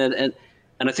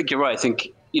 And I think you're right. I think,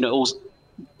 also,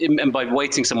 and by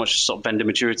waiting so much sort of vendor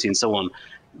maturity and so on,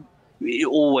 it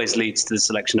always leads to the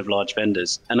selection of large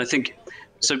vendors. And I think,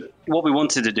 so what we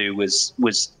wanted to do was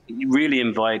really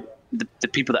invite the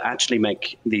people that actually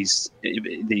make these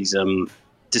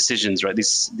decisions, right?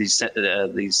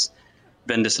 These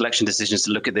vendor selection decisions,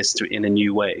 to look at this in a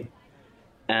new way,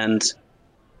 and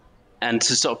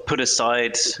to sort of put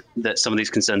aside some of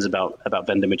these concerns about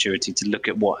vendor maturity, to look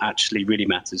at what actually really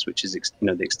matters, which is the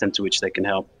extent to which they can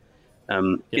help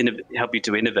help you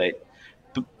to innovate.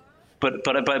 But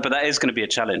that is going to be a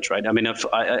challenge, right? I mean,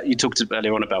 you talked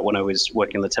earlier on about when I was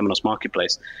working on the Temenos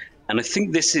marketplace, and I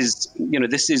think this is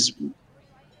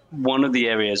one of the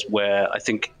areas where I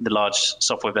think the large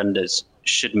software vendors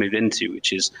should move into,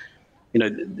 which is,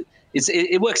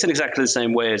 it works in exactly the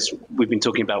same way as we've been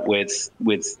talking about with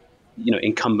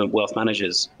incumbent wealth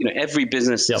managers. Every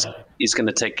business is going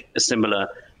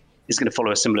to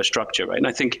follow a similar structure, right? And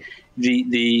I think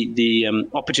the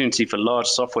opportunity for large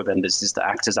software vendors is to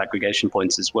act as aggregation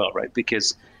points as well, right?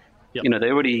 Because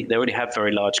they already have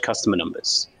very large customer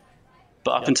numbers,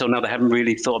 but up until now they haven't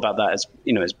really thought about that as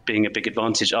being a big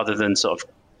advantage, other than sort of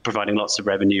providing lots of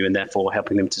revenue and therefore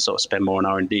helping them to sort of spend more on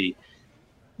R&D.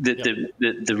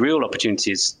 The real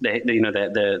opportunity is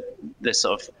they're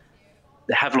sort of,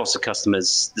 they have lots of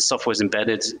customers. The software is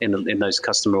embedded in those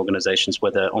customer organizations,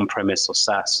 whether on-premise or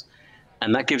SaaS,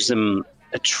 and that gives them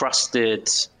a trusted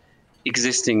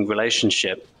existing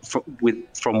relationship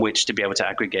from which to be able to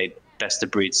aggregate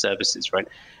best-of-breed services, right?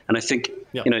 And I think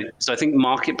so I think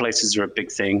marketplaces are a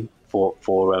big thing for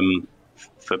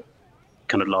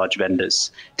kind of large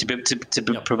vendors to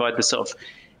provide the sort of,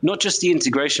 not just the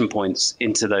integration points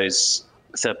into those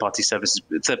third-party services,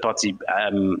 third-party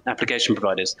application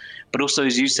providers, but also,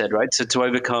 as you said, right, to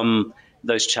overcome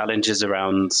those challenges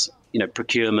around,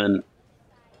 procurement,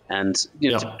 and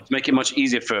to make it much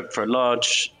easier for a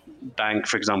large bank,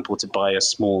 for example, to buy a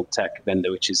small tech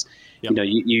vendor, which is,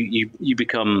 you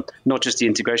become not just the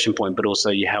integration point, but also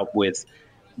you help with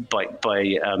by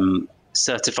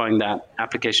certifying that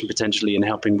application potentially and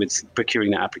helping with procuring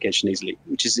that application easily,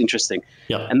 which is interesting.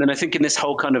 And then I think in this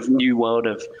whole kind of new world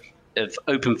of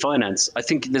open finance, I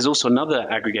think there's also another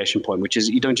aggregation point, which is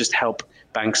you don't just help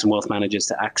banks and wealth managers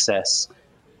to access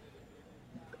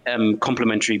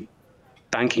complementary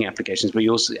banking applications, but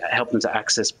you also help them to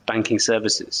access banking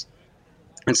services.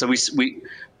 And so we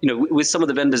with some of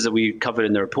the vendors that we covered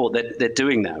in the report, they're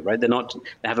doing that, right? They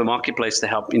have a marketplace to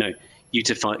help you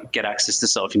to get access to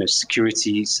sort of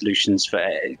security solutions for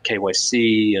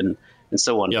KYC and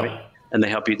so on, right? And they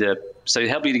help you to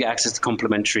get access to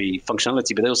complementary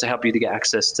functionality, but they also help you to get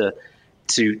access to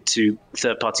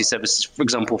third-party services, for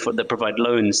example, that provide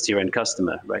loans to your end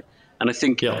customer, right? And I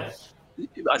think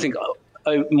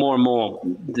more and more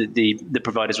the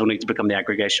providers will need to become the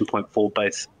aggregation point for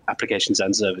both applications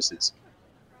and services.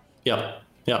 Yeah,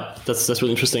 that's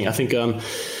really interesting. I think,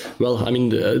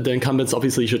 the incumbents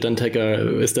obviously should then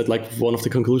is that like one of the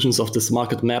conclusions of this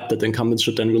market map, that the incumbents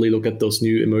should then really look at those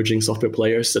new emerging software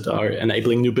players that are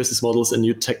enabling new business models and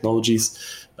new technologies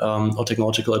or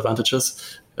technological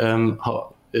advantages?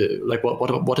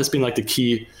 What has been like the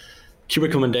key key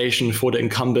recommendation for the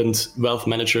incumbent wealth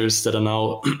managers that are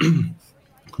now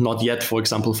not yet, for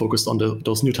example, focused on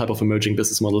those new type of emerging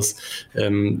business models?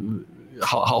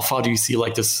 How far do you see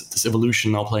like this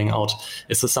evolution now playing out?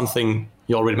 Is this something,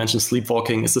 you already mentioned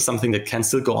sleepwalking, is this something that can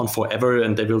still go on forever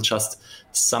and they will just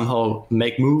somehow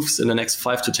make moves in the next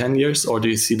 5 to 10 years? Or do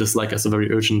you see this like as a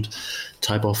very urgent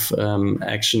type of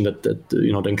action that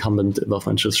the incumbent wealth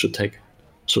managers should take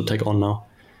on now?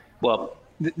 Well,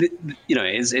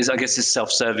 is I guess it's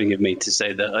self-serving of me to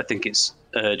say that I think it's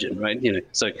urgent, right?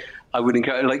 So I would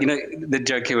encourage, the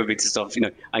joke here would be to stop,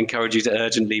 I encourage you to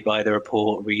urgently buy the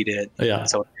report, read it. Yeah.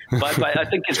 So, but I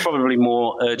think it's probably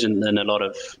more urgent than a lot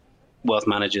of wealth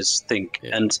managers think.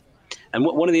 Yeah. And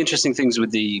one of the interesting things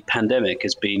with the pandemic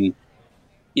has been,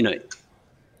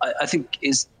 I think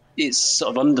it's sort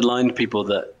of underlined to people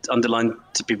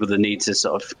the need to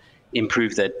sort of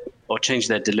improve or change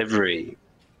their delivery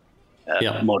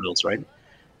models, right?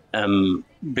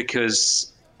 Because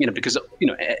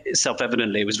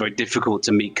self-evidently it was very difficult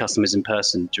to meet customers in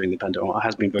person during the pandemic. Or it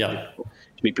has been very difficult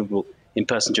to meet people in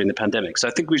person during the pandemic. So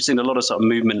I think we've seen a lot of sort of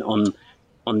movement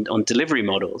on delivery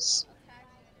models,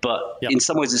 but in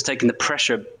some ways it's taken the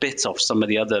pressure a bit off some of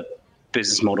the other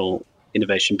business model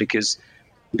innovation because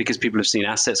people have seen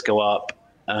assets go up.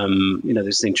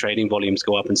 They've seen trading volumes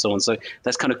go up and so on. So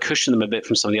that's kind of cushioned them a bit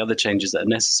from some of the other changes that are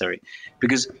necessary,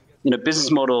 because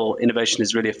business model innovation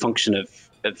is really a function of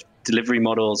delivery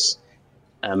models,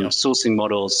 sourcing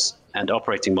models, and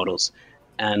operating models.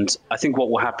 And I think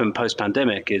what will happen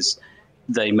post-pandemic is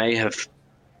they may have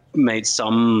made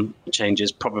some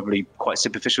changes, probably quite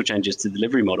superficial changes to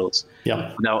delivery models,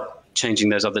 without changing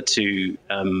those other two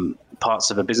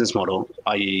parts of a business model,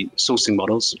 i.e. sourcing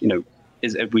models.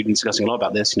 We've been discussing a lot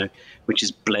about this, which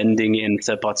is blending in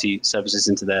third-party services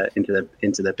into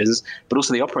their business, but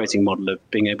also the operating model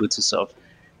of being able to sort of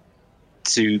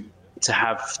to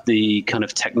have the kind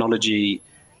of technology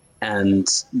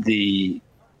and the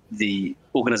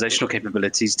organizational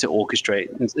capabilities to orchestrate,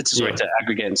 to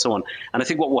aggregate and so on. And I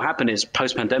think what will happen is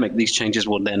post-pandemic, these changes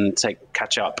will then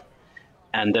catch up,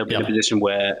 and they'll be in a position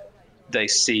where they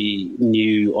see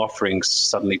new offerings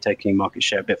suddenly taking market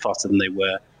share a bit faster than they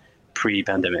were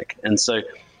pre-pandemic. And so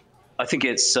I think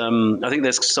it's I think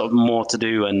there's sort of more to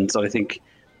do, and so I think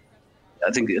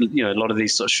a lot of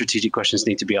these sort of strategic questions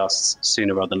need to be asked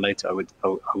sooner rather than later, I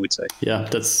would say.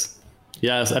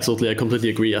 Yes, absolutely. I completely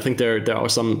agree. I think there are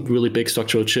some really big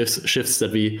structural shifts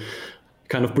that we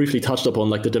kind of briefly touched upon,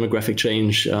 like the demographic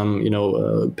change,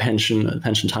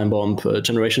 pension time bomb,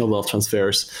 generational wealth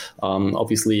transfers.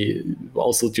 Obviously,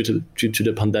 also due to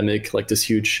the pandemic, like this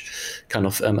huge kind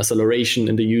of acceleration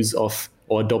in the use of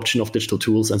or adoption of digital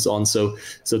tools and so on. So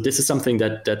this is something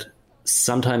that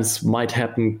sometimes might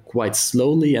happen quite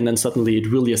slowly, and then suddenly it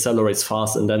really accelerates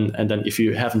fast. And then if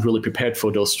you haven't really prepared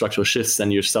for those structural shifts,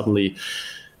 then you're suddenly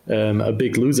a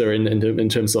big loser in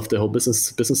terms of the whole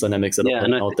business dynamics that are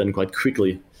playing out then quite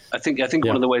quickly. I think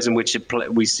one of the ways in which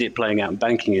we see it playing out in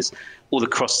banking is all the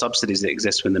cross subsidies that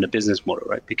exist within a business model,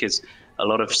 right? Because a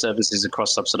lot of services are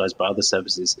cross subsidized by other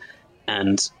services,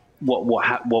 and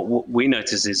what we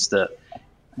notice is that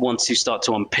once you start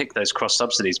to unpick those cross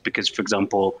subsidies, because for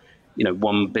example,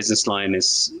 one business line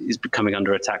is becoming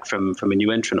under attack from a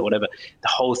new entrant or whatever, the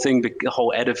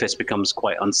whole edifice becomes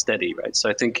quite unsteady, right? So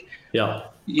I think,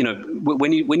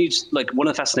 when you like, one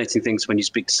of the fascinating things when you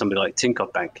speak to somebody like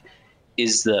Tinkoff Bank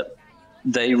is that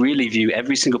they really view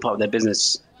every single part of their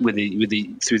business through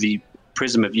the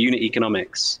prism of unit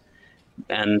economics,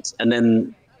 and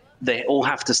then they all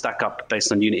have to stack up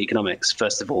based on unit economics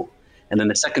first of all. And then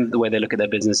the way they look at their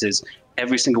business is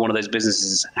every single one of those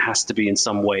businesses has to be in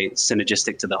some way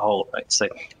synergistic to the whole, right? So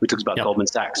we talked about Goldman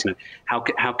Sachs. How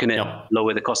can it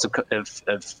lower the cost of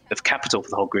capital for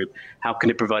the whole group? How can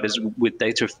it provide us with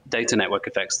data network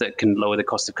effects that can lower the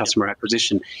cost of customer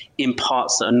acquisition in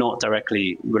parts that are not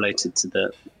directly related to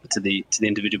the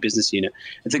individual business unit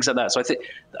and things like that? So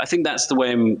I think that's the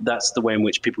way in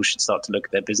which people should start to look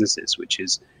at their businesses, which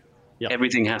is.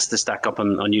 Everything has to stack up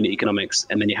on unit economics,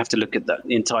 and then you have to look at that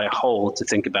entire whole to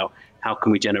think about how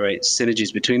can we generate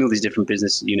synergies between all these different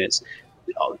business units.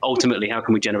 Ultimately, how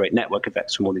can we generate network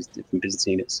effects from all these different business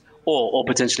units, or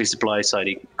potentially supply side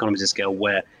economies of scale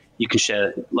where you can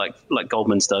share, like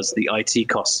Goldman's does, the IT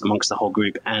costs amongst the whole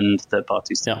group and third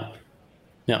parties. Yeah.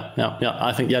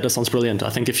 I think that sounds brilliant. I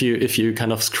think if you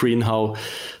kind of screen how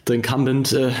the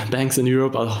incumbent banks in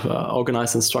Europe are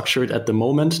organized and structured at the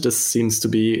moment, this seems to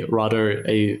be rather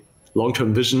a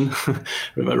long-term vision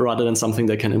rather than something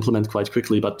they can implement quite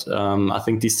quickly. But I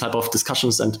think these type of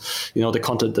discussions and the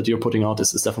content that you're putting out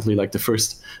is definitely like the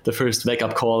first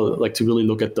wake-up call, like to really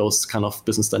look at those kind of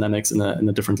business dynamics in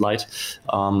a different light,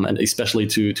 and especially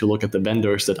to look at the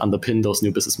vendors that underpin those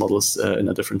new business models in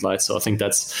a different light. So I think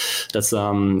that's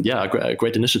a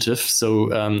great initiative. So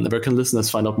where can listeners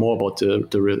find out more about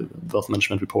the wealth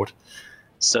management report?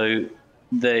 So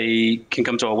they can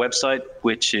come to our website,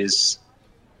 which is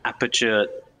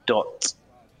aperture.co,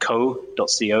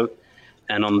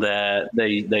 and on there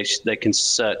they can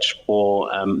search for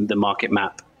the market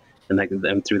map,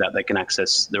 and through that they can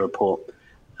access the report.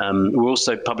 We're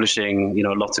also publishing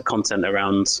lots of content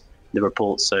around the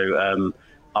report. So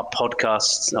our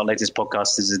latest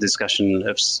podcast is a discussion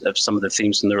of some of the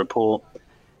themes from the report,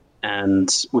 and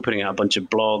we're putting out a bunch of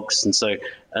blogs. And so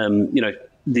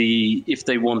if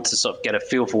they want to sort of get a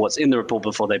feel for what's in the report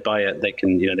before they buy it, they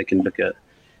can look at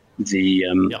the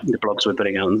blogs we're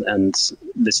putting out and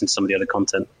listen to some of the other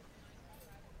content.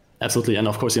 Absolutely, and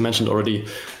of course you mentioned already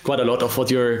quite a lot of what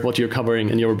you're covering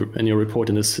in your report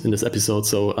in this episode.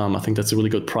 So I think that's a really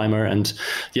good primer, and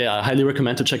I highly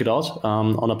recommend to check it out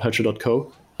on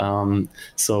aperture.co.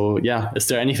 So is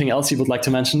there anything else you would like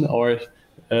to mention, or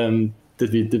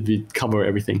did we cover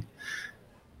everything?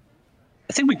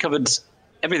 I think we covered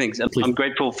everything. Please. I'm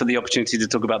grateful for the opportunity to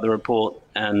talk about the report,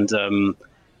 and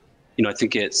I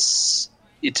think it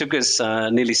took us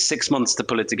nearly 6 months to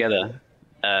pull it together,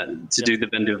 to do the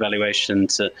vendor evaluation,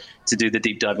 to do the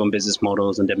deep dive on business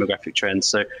models and demographic trends.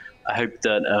 So I hope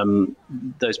that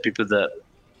those people that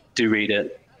do read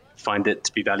it find it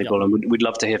to be valuable, and we'd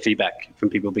love to hear feedback from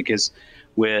people, because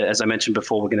as I mentioned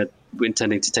before, we're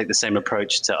intending to take the same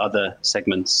approach to other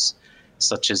segments,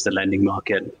 such as the lending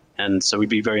market. And so we'd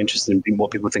be very interested in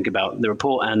what people think about the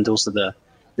report and also the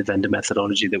vendor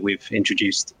methodology that we've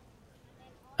introduced.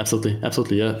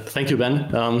 Absolutely. Yeah. Thank you, Ben,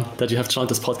 that you have joined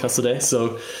this podcast today.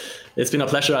 So it's been a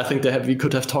pleasure. I think we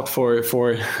could have talked for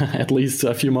at least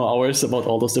a few more hours about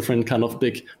all those different kind of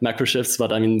big macro shifts.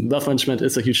 But I mean, wealth management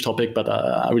is a huge topic, but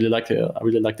I really like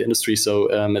the industry. So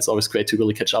it's always great to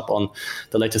really catch up on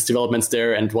the latest developments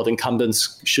there and what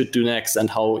incumbents should do next, and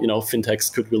how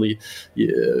fintechs could really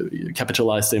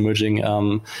capitalize the emerging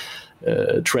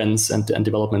trends and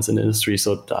developments in the industry.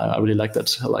 So I really like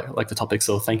that. I like the topic.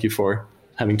 So thank you for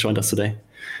having joined us today.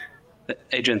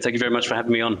 Adrian, thank you very much for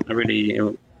having me on. I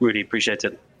really appreciate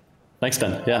it. Thanks,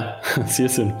 Ben. Yeah. See you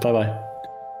soon. Bye-bye.